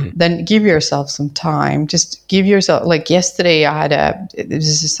 then give yourself some time. Just give yourself, like yesterday I had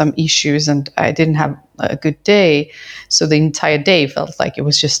some issues and I didn't have a good day. So the entire day felt like it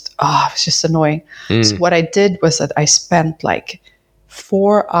was just annoying. So what I did was that I spent like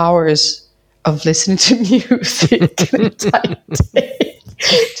 4 hours of listening to music the entire day.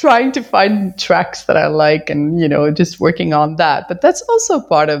 trying to find tracks that I like and, just working on that. But that's also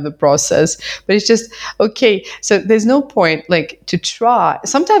part of the process. But it's just, okay, so there's no point like to try.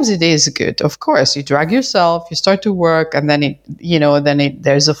 Sometimes it is good. Of course, you drag yourself, you start to work, and then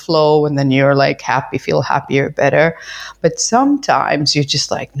there's a flow, and then you're like feel happier, better. But sometimes you're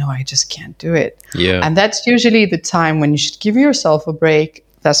just like, no, I just can't do it. Yeah. And that's usually the time when you should give yourself a break.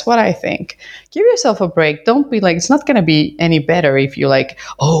 That's what I think. Give yourself a break. Don't be like, it's not going to be any better if you're like,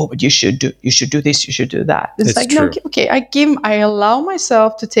 oh, but you should do this, you should do that. It's like, true. No, okay, I allow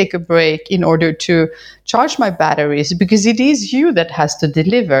myself to take a break in order to charge my batteries, because it is you that has to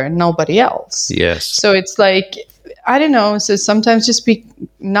deliver, nobody else. Yes. So it's like, I don't know. So sometimes just be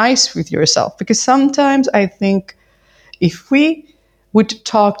nice with yourself, because sometimes I think if we would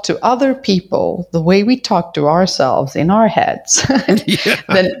talk to other people the way we talk to ourselves in our heads,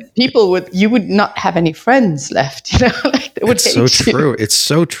 then you would not have any friends left. Like they would It's so hate you. true. It's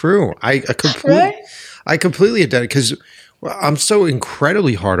so true. I completely identify, because I'm so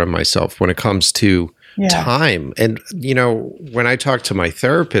incredibly hard on myself when it comes to time. And, when I talk to my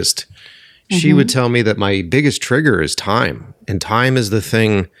therapist, she would tell me that my biggest trigger is time. And time is the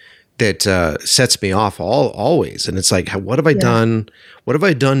thing that sets me off always. And it's like, what have I done? What have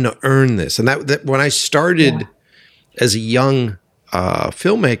I done to earn this? And that when I started as a young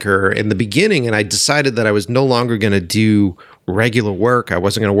filmmaker in the beginning, and I decided that I was no longer going to do regular work. I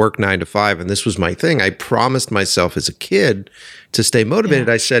wasn't going to work 9 to 5. And this was my thing. I promised myself as a kid to stay motivated.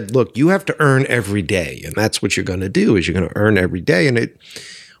 I said, look, you have to earn every day. And that's what you're going to do, is you're going to earn every day. And it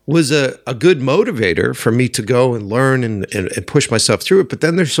was a good motivator for me to go and learn and push myself through it. But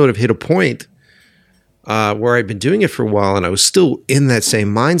then there sort of hit a point where I'd been doing it for a while, and I was still in that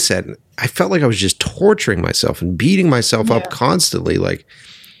same mindset. And I felt like I was just torturing myself and beating myself up constantly.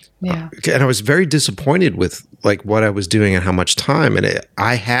 And I was very disappointed with like what I was doing and how much time. And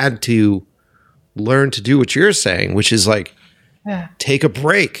I had to learn to do what you're saying, which is like, take a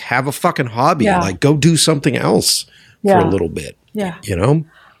break, have a fucking hobby, like go do something else for a little bit. Yeah.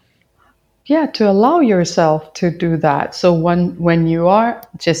 Yeah, to allow yourself to do that. So when you are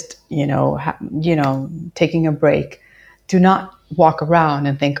just, taking a break, do not walk around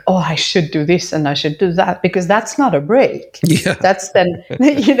and think, oh, I should do this and I should do that, because that's not a break. Yeah. That's then,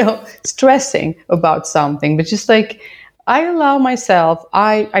 stressing about something. But just like, I allow myself,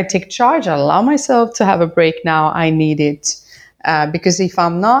 I take charge. I allow myself to have a break now. I need it. Because if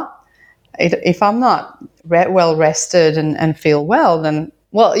I'm not well rested and feel well, then,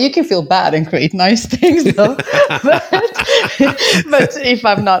 well, you can feel bad and create nice things though. but if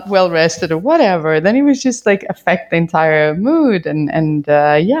I'm not well rested or whatever, then it was just like affect the entire mood.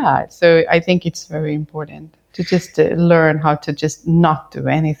 So I think it's very important to just learn how to just not do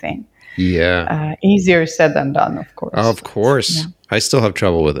anything. Yeah. Easier said than done, of course. Of course. Yeah. I still have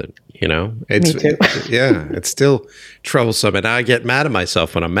trouble with it. Me too. It's still troublesome. And I get mad at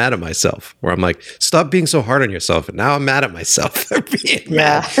myself when I'm mad at myself, where I'm like, stop being so hard on yourself. And now I'm mad at myself for being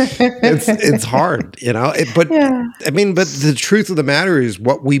mad. It's hard, but the truth of the matter is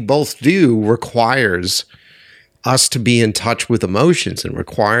what we both do requires us to be in touch with emotions, and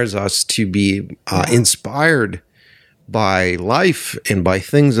requires us to be inspired by life and by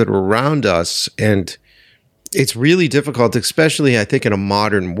things that are around us. And it's really difficult, especially I think in a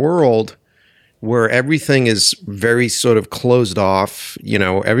modern world where everything is very sort of closed off.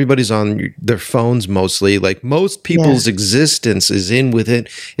 Everybody's on their phones mostly. Like most people's existence is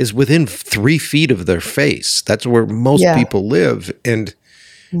within 3 feet of their face. That's where most people live. And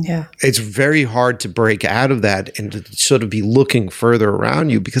it's very hard to break out of that and to sort of be looking further around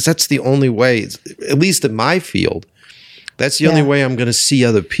you, because that's the only way, at least in my field, that's the only way I'm going to see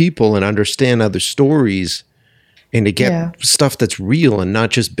other people and understand other stories, and to get stuff that's real and not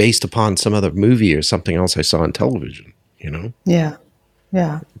just based upon some other movie or something else I saw on television, Yeah.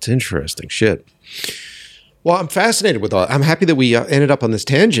 It's interesting shit. Well, I'm fascinated with all. I'm happy that we ended up on this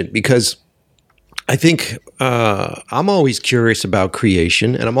tangent, because I think I'm always curious about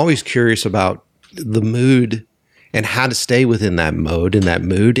creation, and I'm always curious about the mood and how to stay within that mode and that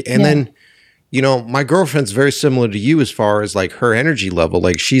mood. And then, my girlfriend's very similar to you as far as like her energy level.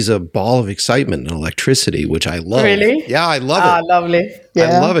 Like she's a ball of excitement and electricity, which I love. Really? Yeah, I love it. Lovely. Yeah.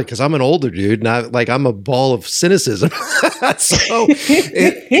 I love it because I'm an older dude, and I'm a ball of cynicism. So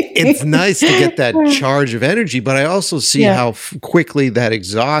it's nice to get that charge of energy, but I also see how quickly that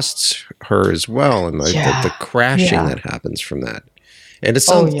exhausts her as well, and the crashing that happens from that. And it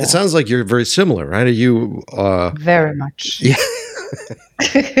sounds like you're very similar, right? Are you? Very much. Yeah.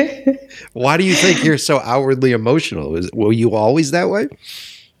 Why do you think you're so outwardly emotional? Were you always that way?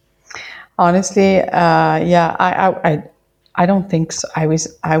 Honestly, I I don't think so. I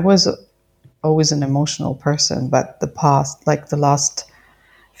was always an emotional person, but the last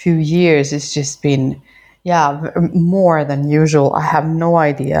few years, it's just been, more than usual. I have no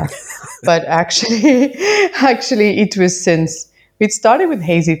idea, but actually, it was since it started with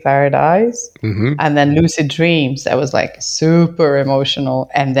Hazy Paradise, and then Lucid Dreams. That was like super emotional,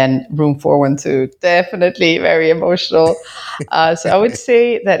 and then Room 412, definitely very emotional. So I would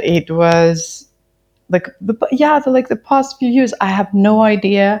say that it was like the past few years. I have no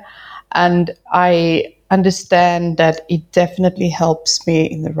idea, and I understand that it definitely helps me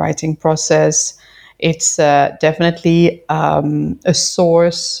in the writing process. It's definitely a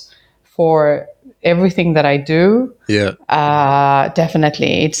source for everything that I do. Yeah.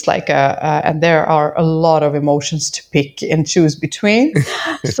 Definitely. It's like and there are a lot of emotions to pick and choose between.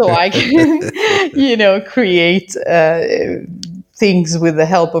 So I can, create things with the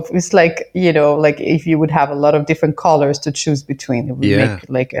help of, it's like, like if you would have a lot of different colors to choose between, it would make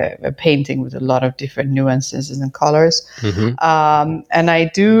like a painting with a lot of different nuances and colors. And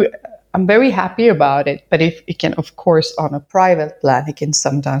I'm very happy about it, but if it can, of course, on a private plan, it can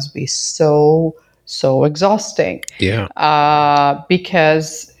sometimes be so exhausting.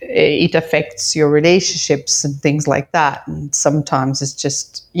 Because it affects your relationships and things like that. And sometimes it's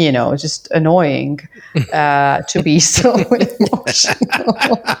just, just annoying to be so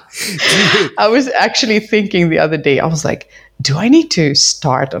emotional. I was actually thinking the other day, I was like, do I need to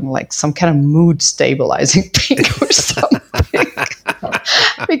start on like some kind of mood stabilizing thing or something?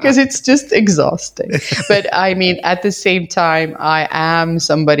 Because it's just exhausting. But I mean, at the same time, I am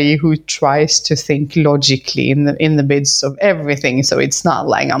somebody who tries to think logically in the midst of everything. So it's not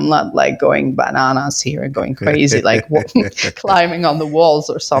like I'm not like going bananas here and going crazy, like climbing on the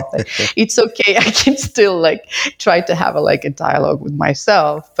walls or something. It's okay. I can still like try to have a dialogue with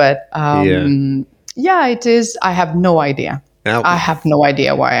myself. But it is. I have no idea. Now, I have no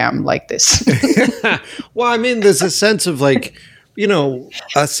idea why I'm like this. Well, I mean, there's a sense of like,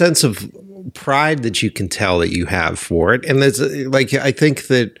 a sense of pride that you can tell that you have for it. And there's like, I think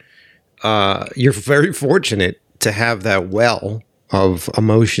that you're very fortunate to have that well of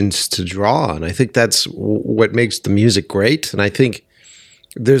emotions to draw on. I think that's what makes the music great. And I think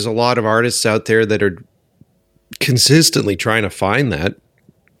there's a lot of artists out there that are consistently trying to find that.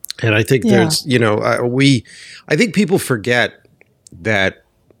 And I think there's, I think people forget that,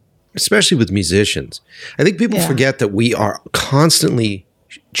 especially with musicians, I think people forget that we are constantly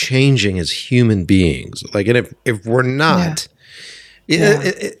changing as human beings. Like, and if we're not,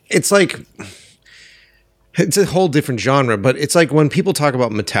 it's like, it's a whole different genre, but it's like when people talk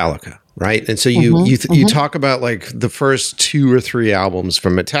about Metallica, right? And so you talk about like the first 2 or 3 albums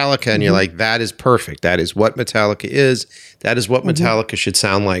from Metallica, and you're like, that is perfect. That is what Metallica is. That is what Metallica should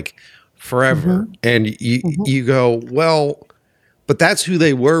sound like forever. And you go, well, but that's who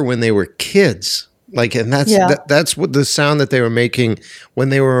they were when they were kids. Like, and that's what the sound that they were making when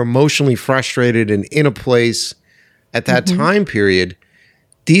they were emotionally frustrated and in a place at that time period.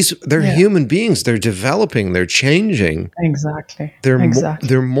 They're human beings. They're developing. They're changing. Exactly. They're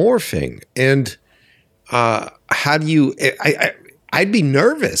morphing. And how do you? I'd be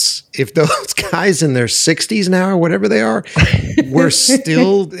nervous if those guys in their 60s now or whatever they are were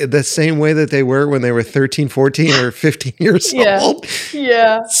still the same way that they were when they were 13, 14, or 15 years old.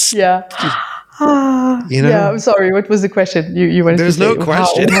 Yeah. Yeah, I'm sorry. What was the question? You wanted There's to say? No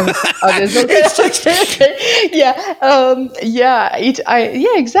question. There's no question. Okay.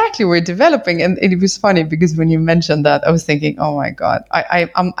 Exactly. We're developing, and it was funny because when you mentioned that, I was thinking, oh my god,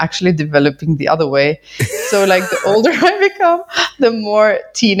 I'm actually developing the other way. So like the older I become, the more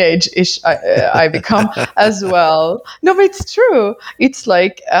teenage-ish I become as well. No, but it's true. It's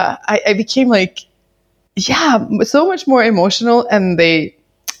like I became like, so much more emotional, and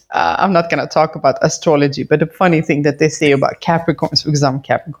I'm not going to talk about astrology, but the funny thing that they say about Capricorns, because I'm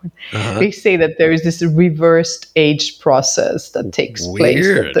Capricorn, they say that there is this reversed age process that takes place.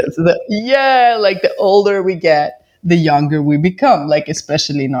 Like the older we get, the younger we become, like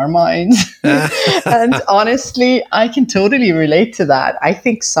especially in our minds. And honestly, I can totally relate to that. I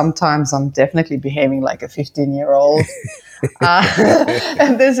think sometimes I'm definitely behaving like a 15-year-old.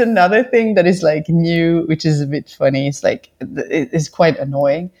 And there's another thing that is like new, which is a bit funny. It's like, it's quite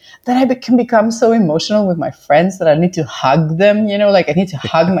annoying that I can become so emotional with my friends that I need to hug them, like I need to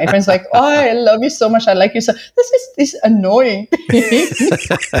hug my friends like, oh, I love you so much. I like you so. This is this annoying thing.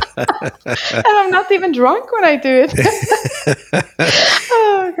 And I'm not even drunk when I do it.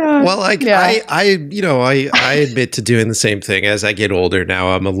 Oh God. Well, I admit to doing the same thing. As I get older now,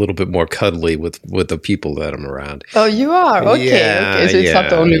 I'm a little bit more cuddly with the people that I'm around. Oh, you are? Okay. So it's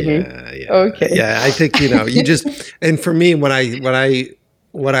not only me. Okay. Yeah, I think, you just, and for me, what I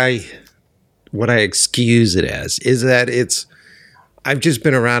excuse it as is that I've just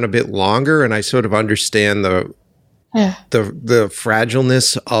been around a bit longer, and I sort of understand the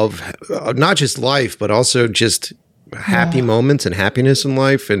fragileness of not just life, but also just happy moments and happiness in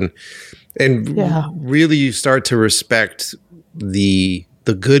life. And really you start to respect the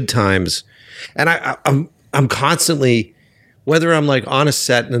good times. And I'm constantly, whether I'm like on a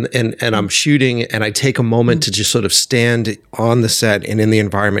set and I'm shooting and I take a moment to just sort of stand on the set and in the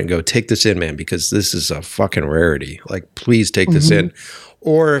environment and go, take this in, man, because this is a fucking rarity. Like, please take this in.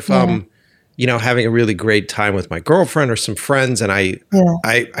 Or if I'm, having a really great time with my girlfriend or some friends, and I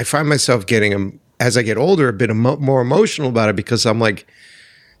find myself getting, as I get older, a bit more emotional about it, because I'm like,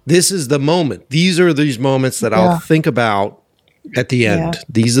 this is the moment. These are these moments that I'll think about at the end.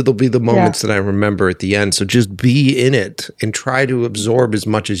 These will be the moments that I remember at the end. So just be in it and try to absorb as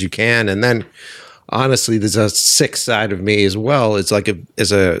much as you can. And then, honestly, there's a sick side of me as well. It's like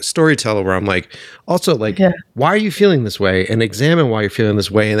as a storyteller where I'm like, also like, why are you feeling this way? And examine why you're feeling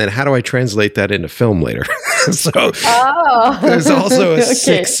this way. And then how do I translate that into film later? So there's also a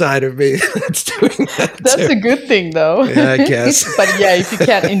sick side of me that's doing that That's too. a good thing, though. Yeah, I guess. But if you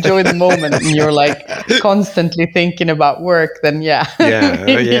can't enjoy the moment and you're like constantly thinking about work, then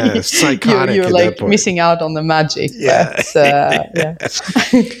it's psychotic. You're at like that point. missing out on the magic. Yeah. But,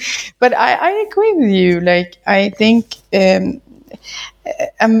 but I agree with you. Like, I think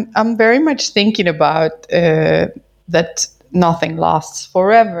I'm very much thinking about that nothing lasts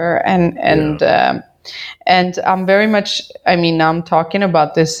forever, and I'm very much, I'm talking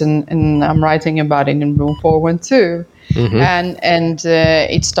about this and I'm writing about it in Room 412. And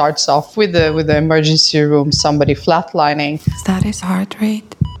it starts off with the emergency room, somebody flatlining. Is that his heart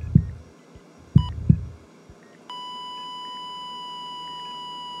rate?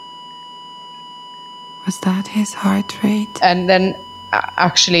 Was that his heart rate? And then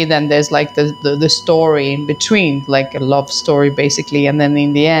actually then there's like the story in between, like a love story basically, and then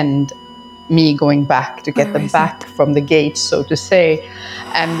in the end me going back to get them back from the gate, so to say.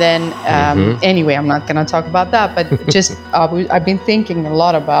 And then anyway, I'm not going to talk about that, but just I've been thinking a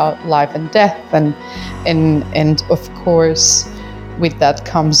lot about life and death, and of course with that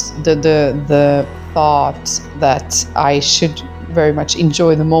comes the thought that I should very much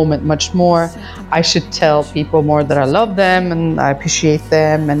enjoy the moment much more. I should tell people more that I love them and I appreciate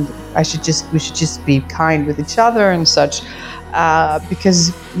them, and we should just be kind with each other and such.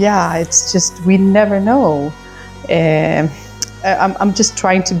 Because it's just, we never know. I'm just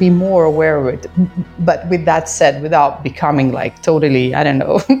trying to be more aware of it, but with that said, without becoming like totally, I don't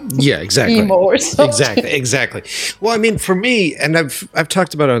know. Yeah, exactly. Emo or something. Exactly. Well, I mean, for me, and I've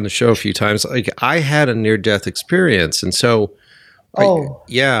talked about it on the show a few times. Like, I had a near-death experience, and so. Like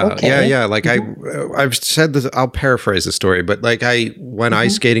I've said this. I'll paraphrase the story, but like I went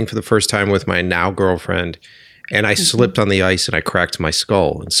ice skating for the first time with my now girlfriend, and I slipped on the ice and I cracked my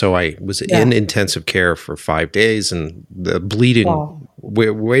skull, and so I was in intensive care for 5 days, and the bleeding. Wow.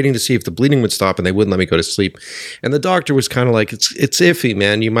 We're waiting to see if the bleeding would stop, and they wouldn't let me go to sleep. And the doctor was kind of like, "It's iffy,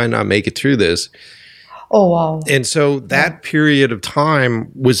 man. You might not make it through this." Oh wow! And so that period of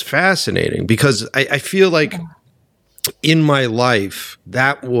time was fascinating, because I feel like. In my life,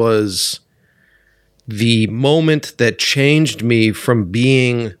 that was the moment that changed me from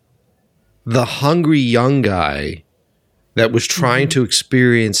being the hungry young guy that was trying to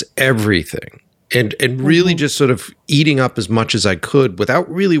experience everything and really just sort of eating up as much as I could without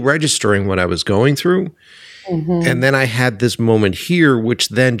really registering what I was going through. And then I had this moment here, which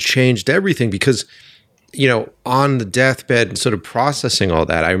then changed everything, because on the deathbed and sort of processing all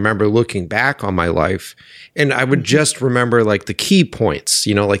that, I remember looking back on my life, and I would just remember like the key points,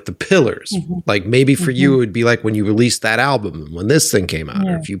 like the pillars. Like maybe for you, it would be like when you released that album, when this thing came out,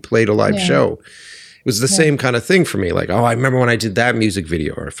 or if you played a live show. It was the same kind of thing for me. Like, oh, I remember when I did that music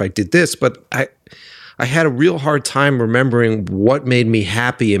video, or if I did this. But I had a real hard time remembering what made me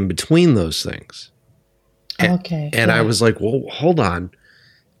happy in between those things. And I was like, well, hold on.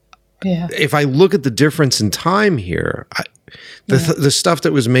 Yeah. If I look at the difference in time here, the stuff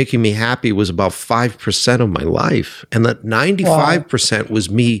that was making me happy was about 5% of my life. And that 95% was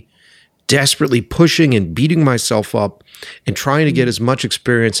me desperately pushing and beating myself up and trying to get as much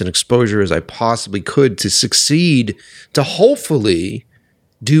experience and exposure as I possibly could to succeed, to hopefully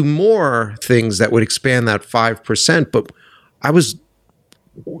do more things that would expand that 5%. But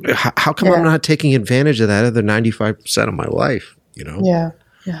how come I'm not taking advantage of that other 95% of my life, Yeah.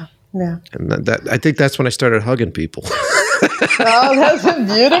 And that I think that's when I started hugging people. Oh, that's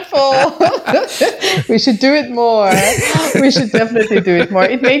beautiful. We should do it more. We should definitely do it more.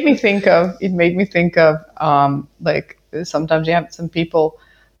 It made me think of like sometimes you have some people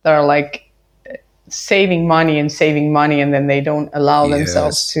that are like saving money, and then they don't allow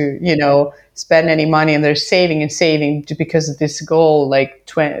themselves to, spend any money, and they're saving because of this goal, like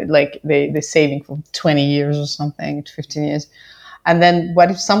they're saving for 20 years or something, 15 years. And then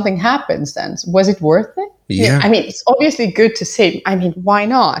what if something happens then? Was it worth it? Yeah. I mean, it's obviously good to save. I mean, why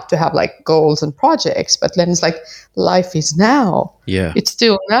not to have like goals and projects? But then it's like life is now. Yeah. It's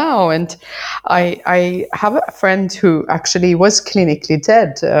still now. And I have a friend who actually was clinically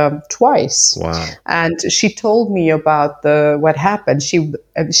dead twice. Wow. And she told me about what happened.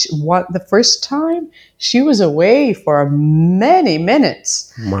 The first time she was away for many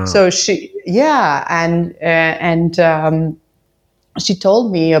minutes. Wow. So she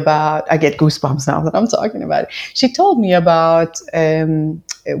told me about, I get goosebumps now that I'm talking about it. She told me about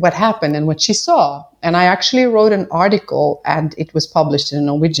what happened and what she saw. And I actually wrote an article, and it was published in a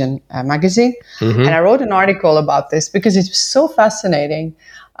Norwegian magazine. Mm-hmm. And I wrote an article about this because it was so fascinating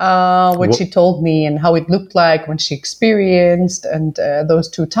what she told me and how it looked like when she experienced and those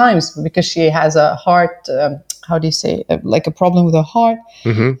two times, because she has a heart, like a problem with her heart.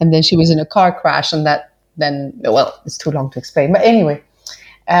 Mm-hmm. And then she was in a car crash, and it's too long to explain. But anyway,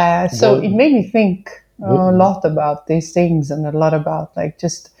 it made me think a lot about these things, and a lot about like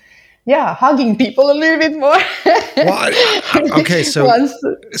just, hugging people a little bit more. Okay,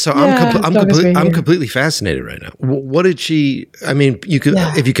 I'm completely fascinated right now. What did she? I mean,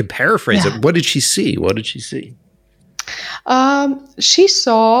 if you could paraphrase it, what did she see? What did she see? She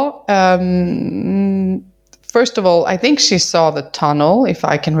saw. First of all, I think she saw the tunnel, if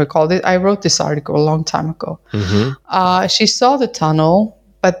I can recall it. I wrote this article a long time ago. Mm-hmm. She saw the tunnel,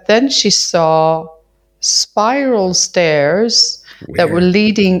 but then she saw spiral stairs that were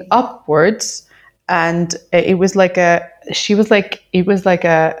leading upwards, and it was like a spiral,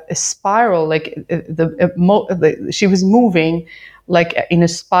 like she was moving like in a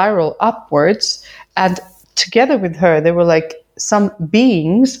spiral upwards, and together with her there were like some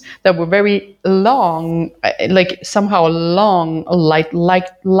beings that were very long, like somehow long,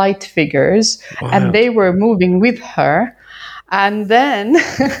 light figures. Wow. And they were moving with her. And then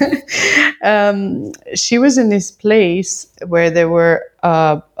she was in this place where there were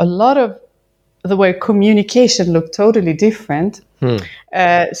a lot of the way communication looked totally different.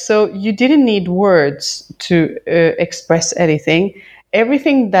 So you didn't need words to express anything.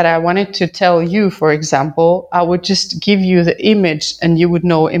 Everything that I wanted to tell you, for example, I would just give you the image and you would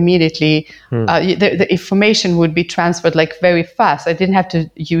know immediately. The information would be transferred like very fast. I didn't have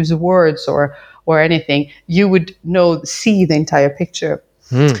to use words or anything. You would see the entire picture.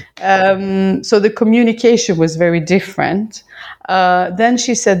 So the communication was very different. Then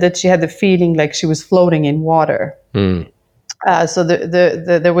she said that she had the feeling like she was floating in water. So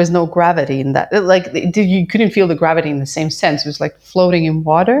there was no gravity in that. Like you couldn't feel the gravity in the same sense. It was like floating in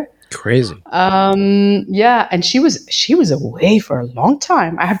water. Crazy. And she was away for a long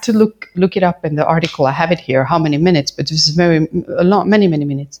time. I have to look it up in the article. I have it here. How many minutes? But it was many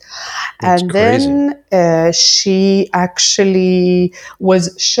minutes. That's and crazy. Then she actually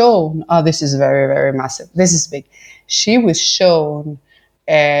was shown. Oh, this is very, very massive. This is big. She was shown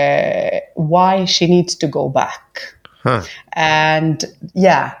why she needs to go back. Huh. And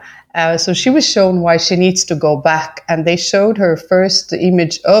so she was shown why she needs to go back, and they showed her first the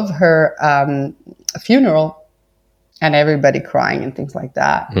image of her funeral and everybody crying and things like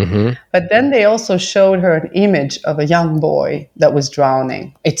that. Mm-hmm. But then they also showed her an image of a young boy that was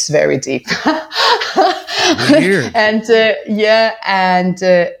drowning. It's very deep. Weird. And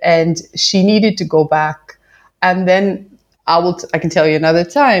and she needed to go back, and then I can tell you another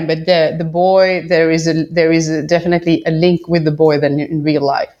time, but the boy, there is definitely a link with the boy than in real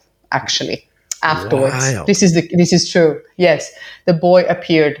life, actually, afterwards. Wow. This is true. Yes. The boy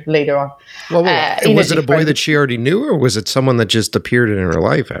appeared later on. Well, was it a boy that she already knew, or was it someone that just appeared in her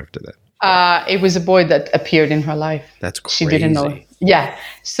life after that? It was a boy that appeared in her life. That's crazy. She didn't know. Yeah.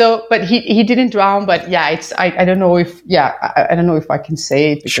 So, but he didn't drown, but I don't know if, I don't know if I can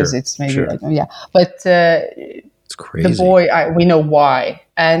say it because it's maybe, but, it's crazy. The boy, we know why.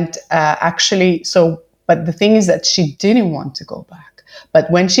 And actually, but the thing is that she didn't want to go back. But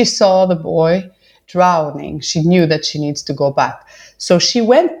when she saw the boy drowning, she knew that she needs to go back. So she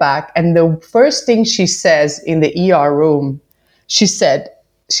went back, and the first thing she says in the ER room, she said,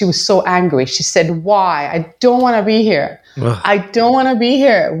 she was so angry. She said, "Why? I don't want to be here. I don't want to be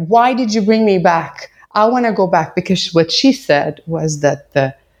here. Why did you bring me back? I want to go back." Because what she said was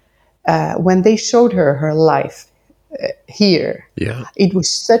that when they showed her life, here. Yeah. It was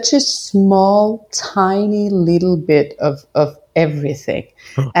such a small, tiny little bit of everything.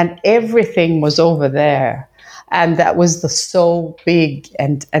 And everything was over there. And that was so big,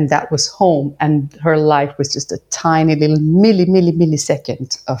 and that was home. And her life was just a tiny little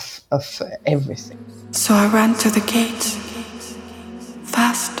millisecond of everything. So I ran to the gate,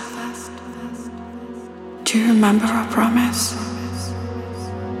 fast. Do you remember our promise?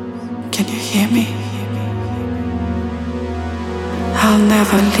 Can you hear me? I'll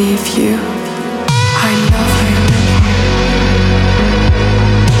never leave you. I love you.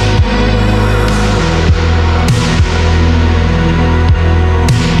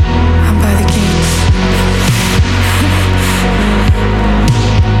 I'm by the gates.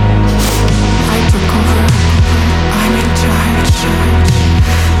 I took over. I'm in charge.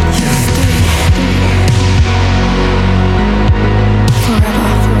 You stay. Forever.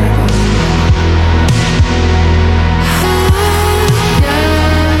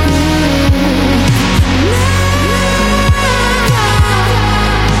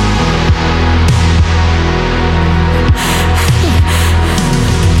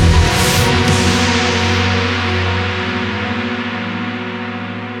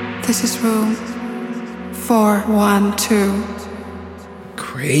 This is room 412.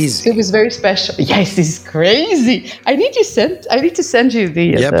 Crazy. It was very special. Yes, this is crazy. I need to send you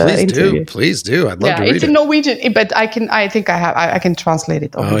the Please interview. do. Please do. I'd love to read it's it. in Norwegian, but I can translate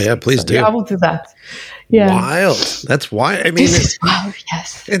it. Obviously. Oh yeah, please do. I will do that. Yeah. Wild. That's why. I mean, This is wild.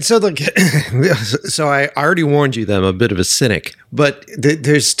 Yes. and so so I already warned you that I'm a bit of a cynic, but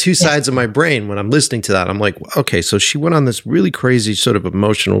there's two sides of my brain when I'm listening to that. I'm like, okay, so she went on this really crazy sort of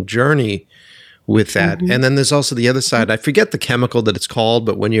emotional journey with that. And then there's also the other side. I forget the chemical that it's called,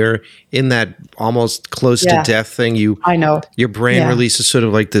 but when you're in that almost close to death thing, I know. your brain releases sort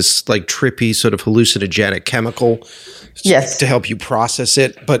of like this like trippy sort of hallucinogenic chemical to help you process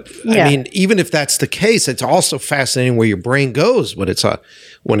it. But I mean, even if that's the case, it's also fascinating where your brain goes when it's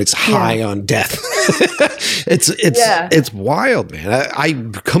high on death. It's wild, man. I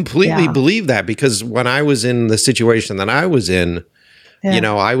completely believe that, because when I was in the situation that I was in, you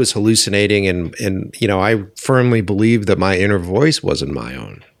know, I was hallucinating, and you know, I firmly believed that my inner voice wasn't my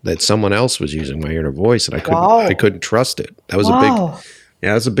own, that someone else was using my inner voice, and I couldn't trust it. That was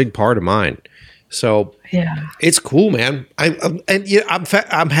that's a big part of mine. So it's cool, man.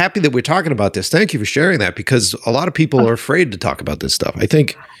 I'm happy that we're talking about this. Thank you for sharing that, because a lot of people are afraid to talk about this stuff. I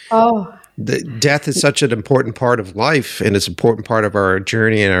think death is such an important part of life, and it's an important part of our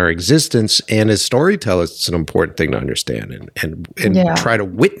journey and our existence. And as storytellers, it's an important thing to understand and try to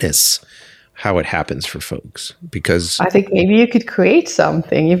witness how it happens for folks. Because I think maybe you could create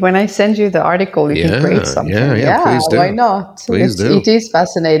something. If when I send you the article, you can create something. Yeah, please do. Why not? Please do. It is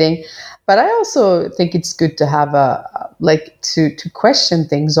fascinating. But I also think it's good to have to question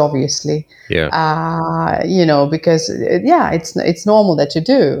things, obviously. Yeah. You know, because it's normal that you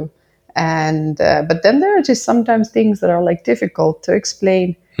do. And but then there are just sometimes things that are like difficult to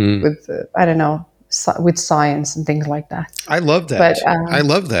explain with I don't know, with science and things like that. I love that. But, I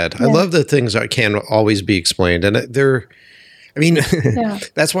love that. I love that things can't always be explained, and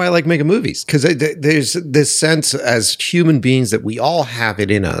that's why I like making movies, because there's this sense as human beings that we all have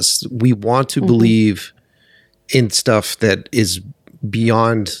it in us. We want to believe in stuff that is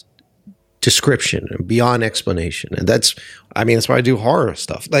beyond description and beyond explanation. And that's why I do horror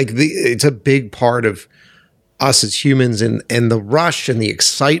stuff. Like it's a big part of us as humans, and the rush and the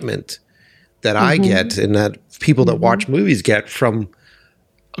excitement that I get, and that people that watch movies get from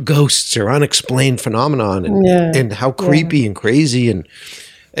ghosts or unexplained phenomenon, and how creepy and crazy, and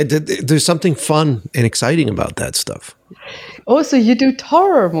there's something fun and exciting about that stuff. Oh, so you do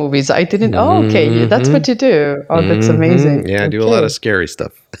horror movies? I didn't. Oh, okay, that's what you do. Oh, that's amazing. Yeah, I do a lot of scary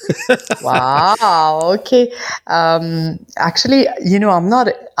stuff. Wow. Okay. Actually, you know, I'm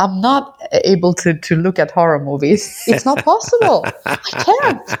not able to look at horror movies. It's not possible. I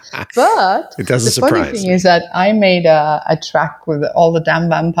can't. But it doesn't the funny thing is that I made a track with all the damn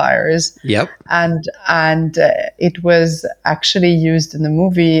vampires. Yep. And it was actually used in the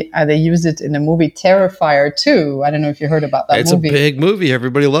movie. They used it in the movie Terrifier 2. I don't know if you heard about that it's movie. It's a big movie.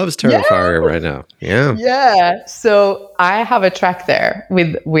 Everybody loves Terrifier right now. Yeah. Yeah. So I have a track there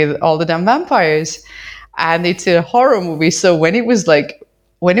with all the damn vampires, and it's a horror movie. So when it was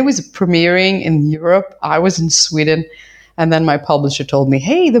premiering in Europe, I was in Sweden, and then my publisher told me,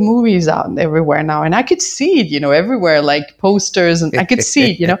 "Hey, the movie is out everywhere now," and I could see it, you know, everywhere, like posters, and I could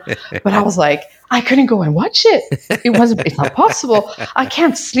see it, you know. But I was like, I couldn't go and watch it. It's not possible. I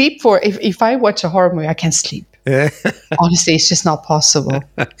can't sleep if I watch a horror movie. I can't sleep. Honestly, it's just not possible.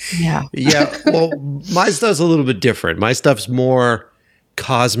 Yeah. Yeah. Well, my stuff's a little bit different. My stuff's more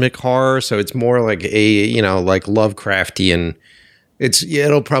cosmic horror, so it's more like like Lovecraftian.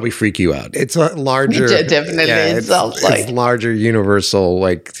 It'll probably freak you out. It's a larger, definitely. It sounds like it's larger, universal,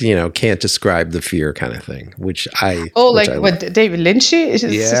 can't describe the fear kind of thing. Which I what David Lynch is.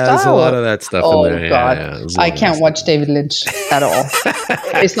 There's a lot of that stuff in there. God, I can't watch David Lynch at all.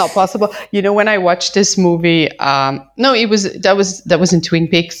 It's not possible. When I watched this movie, that was in Twin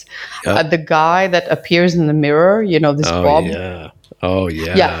Peaks. Yep. The guy that appears in the mirror, this Bob. Yeah. Oh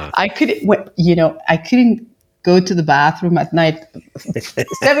yeah. Yeah, I couldn't go to the bathroom at night.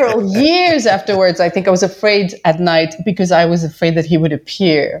 Several years afterwards, I think I was afraid at night because I was afraid that he would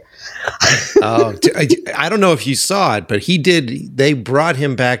appear. I don't know if you saw it, but they brought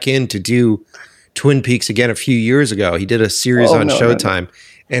him back in to do Twin Peaks again a few years ago. He did a series on Showtime. No.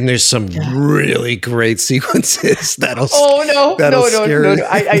 And there's some really great sequences that'll scare you.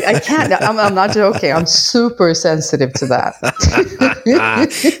 I can't. I'm not joking. I'm super sensitive to that.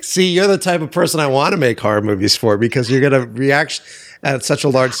 See, you're the type of person I want to make horror movies for because you're going to react at such a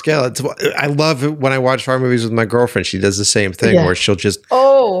large scale. I love it when I watch horror movies with my girlfriend. She does the same thing where she'll just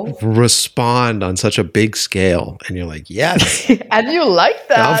respond on such a big scale. And you're like, yes. And you like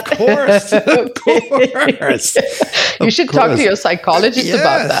that. Of course. Of course. You should talk to your psychologist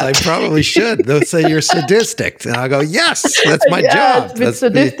about that. I probably should. They'll say you're sadistic. And I'll go, yes, that's my job. It's a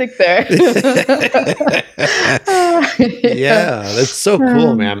bit sadistic there. Yeah, that's so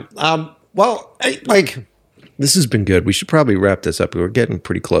cool, man. This has been good. We should probably wrap this up. We're getting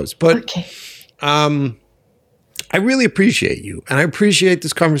pretty close. But I really appreciate you. And I appreciate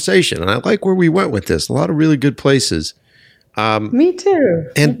this conversation. And I like where we went with this. A lot of really good places. Me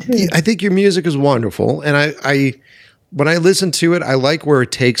too. And I think your music is wonderful. And I when I listen to it, I like where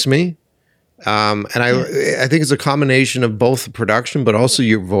it takes me. I think it's a combination of both the production, but also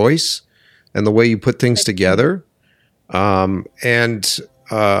your voice and the way you put things together. I know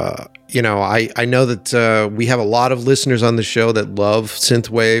that we have a lot of listeners on the show that love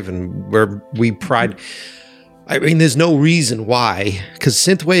synthwave, and where we pride. I mean, there's no reason why, because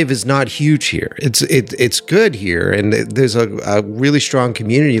synthwave is not huge here. It's good here, and there's a really strong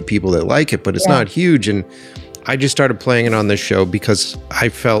community of people that like it, but it's not huge. And I just started playing it on this show because I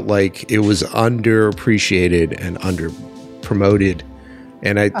felt like it was underappreciated and under promoted.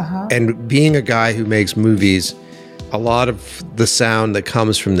 And and being a guy who makes movies, a lot of the sound that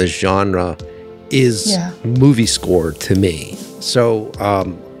comes from this genre is movie score to me. So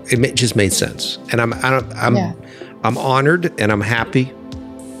it just made sense, and I'm honored and I'm happy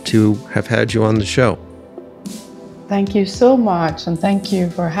to have had you on the show. Thank you so much, and thank you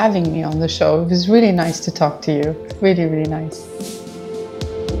for having me on the show. It was really nice to talk to you. Really, really nice.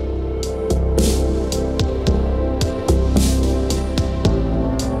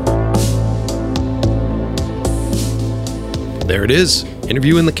 There it is.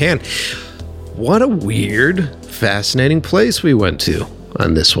 Interview in the can. What a weird, fascinating place we went to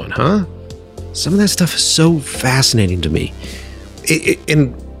on this one, huh? Some of that stuff is so fascinating to me.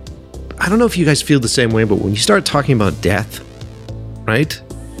 And I don't know if you guys feel the same way, but when you start talking about death, right?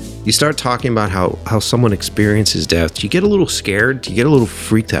 You start talking about how someone experiences death, you get a little scared, you get a little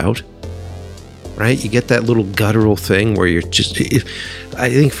freaked out, right? You get that little guttural thing where you're just, I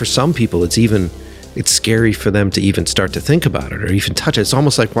think for some people it's scary for them to even start to think about it or even touch it. It's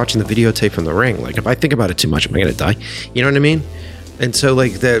almost like watching the videotape from The Ring. Like, if I think about it too much, am I going to die? You know what I mean? And so,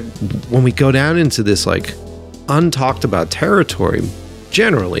 like, when we go down into this, like, untalked about territory,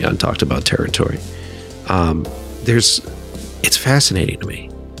 generally untalked about territory, it's fascinating to me.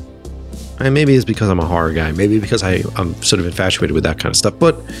 And maybe it's because I'm a horror guy. Maybe because I'm sort of infatuated with that kind of stuff.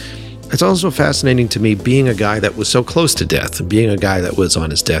 But it's also fascinating to me being a guy that was so close to death and being a guy that was on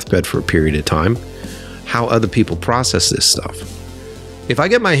his deathbed for a period of time, how other people process this stuff.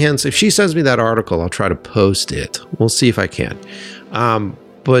 If she sends me that article, I'll try to post it. We'll see if I can.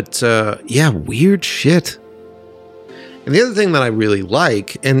 Weird shit. And the other thing that I really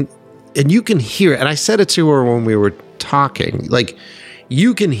like, and you can hear it, and I said it to her when we were talking, like,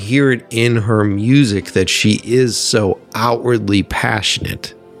 you can hear it in her music that she is so outwardly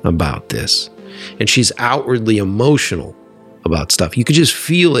passionate about this. And she's outwardly emotional about stuff. You could just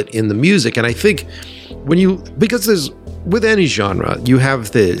feel it in the music. And I think because with any genre, you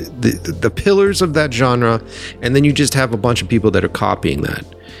have the pillars of that genre, and then you just have a bunch of people that are copying that.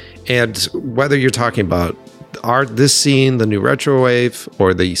 And whether you're talking about this scene, the new retro wave,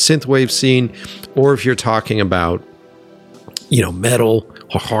 or the synthwave scene, or if you're talking about, metal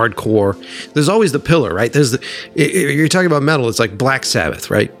or hardcore, there's always the pillar, right? You're talking about metal, it's like Black Sabbath,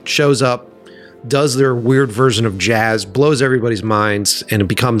 right? Shows up, does their weird version of jazz, blows everybody's minds, and it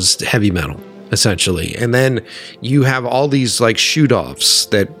becomes heavy metal, essentially. And then you have all these like shoot-offs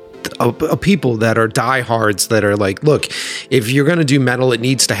that people that are diehards that are like, look, if you're going to do metal, it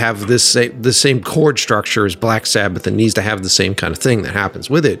needs to have the same chord structure as Black Sabbath. It needs to have the same kind of thing that happens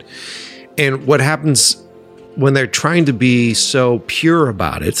with it. And what happens when they're trying to be so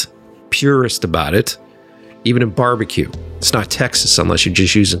purist about it, even in barbecue, it's not Texas unless you're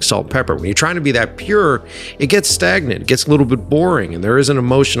just using salt and pepper. When you're trying to be that pure, it gets stagnant, it gets a little bit boring, and there is an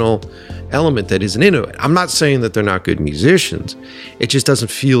emotional element that isn't into it. I'm not saying that they're not good musicians. It just doesn't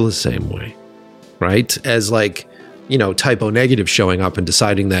feel the same way, right? As like, Typo Negative showing up and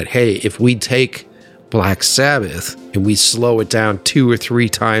deciding that, hey, if we take Black Sabbath and we slow it down 2 or 3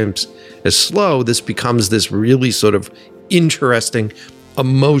 times as slow, this becomes this really sort of interesting,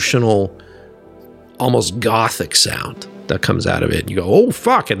 emotional, almost gothic sound that comes out of it. And you go, oh,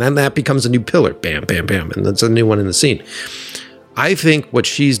 fuck. And then that becomes a new pillar. Bam, bam, bam. And that's a new one in the scene. I think what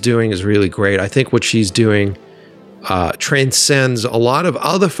she's doing is really great. I think what she's doing transcends a lot of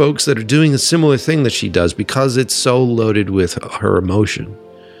other folks that are doing a similar thing that she does because it's so loaded with her emotion.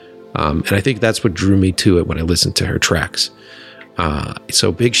 And I think that's what drew me to it when I listened to her tracks.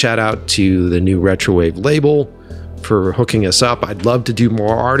 So big shout out to the new Retrowave label for hooking us up. I'd love to do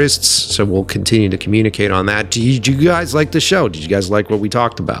more artists, so we'll continue to communicate on that. Did you guys like the show? Did you guys like what we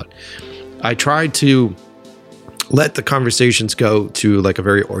talked about? I tried to let the conversations go to like a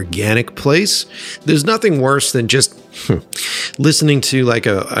very organic place. There's nothing worse than just listening to like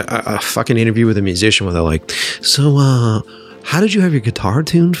a fucking interview with a musician where they're like, so how did you have your guitar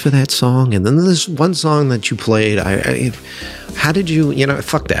tuned for that song? And then this one song that you played, how did you,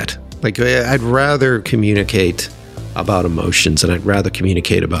 fuck that. Like, I'd rather communicate about emotions, and I'd rather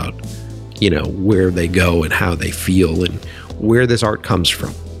communicate about, where they go and how they feel and where this art comes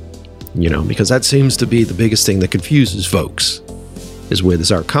from, because that seems to be the biggest thing that confuses folks, is where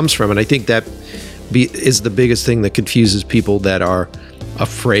this art comes from. And I think that is the biggest thing that confuses people that are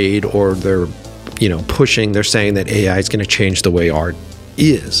afraid, or they're, they're saying that AI is going to change the way art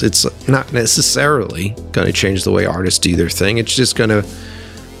is. It's not necessarily going to change the way artists do their thing. It's just going to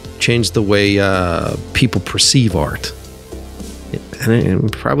change the way people perceive art,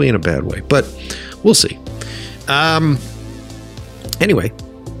 and probably in a bad way, but we'll see. Anyway,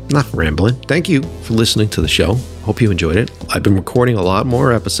 enough rambling. Thank you for listening to the show. Hope you enjoyed it. I've been recording a lot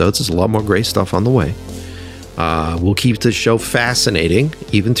more episodes. There's a lot more great stuff on the way. We'll keep the show fascinating,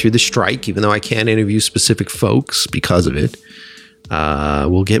 even through the strike, even though I can't interview specific folks because of it.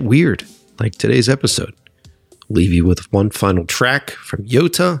 We'll get weird, like today's episode. Leave you with one final track from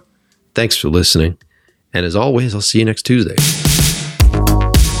YOTA. Thanks for listening. And as always, I'll see you next Tuesday.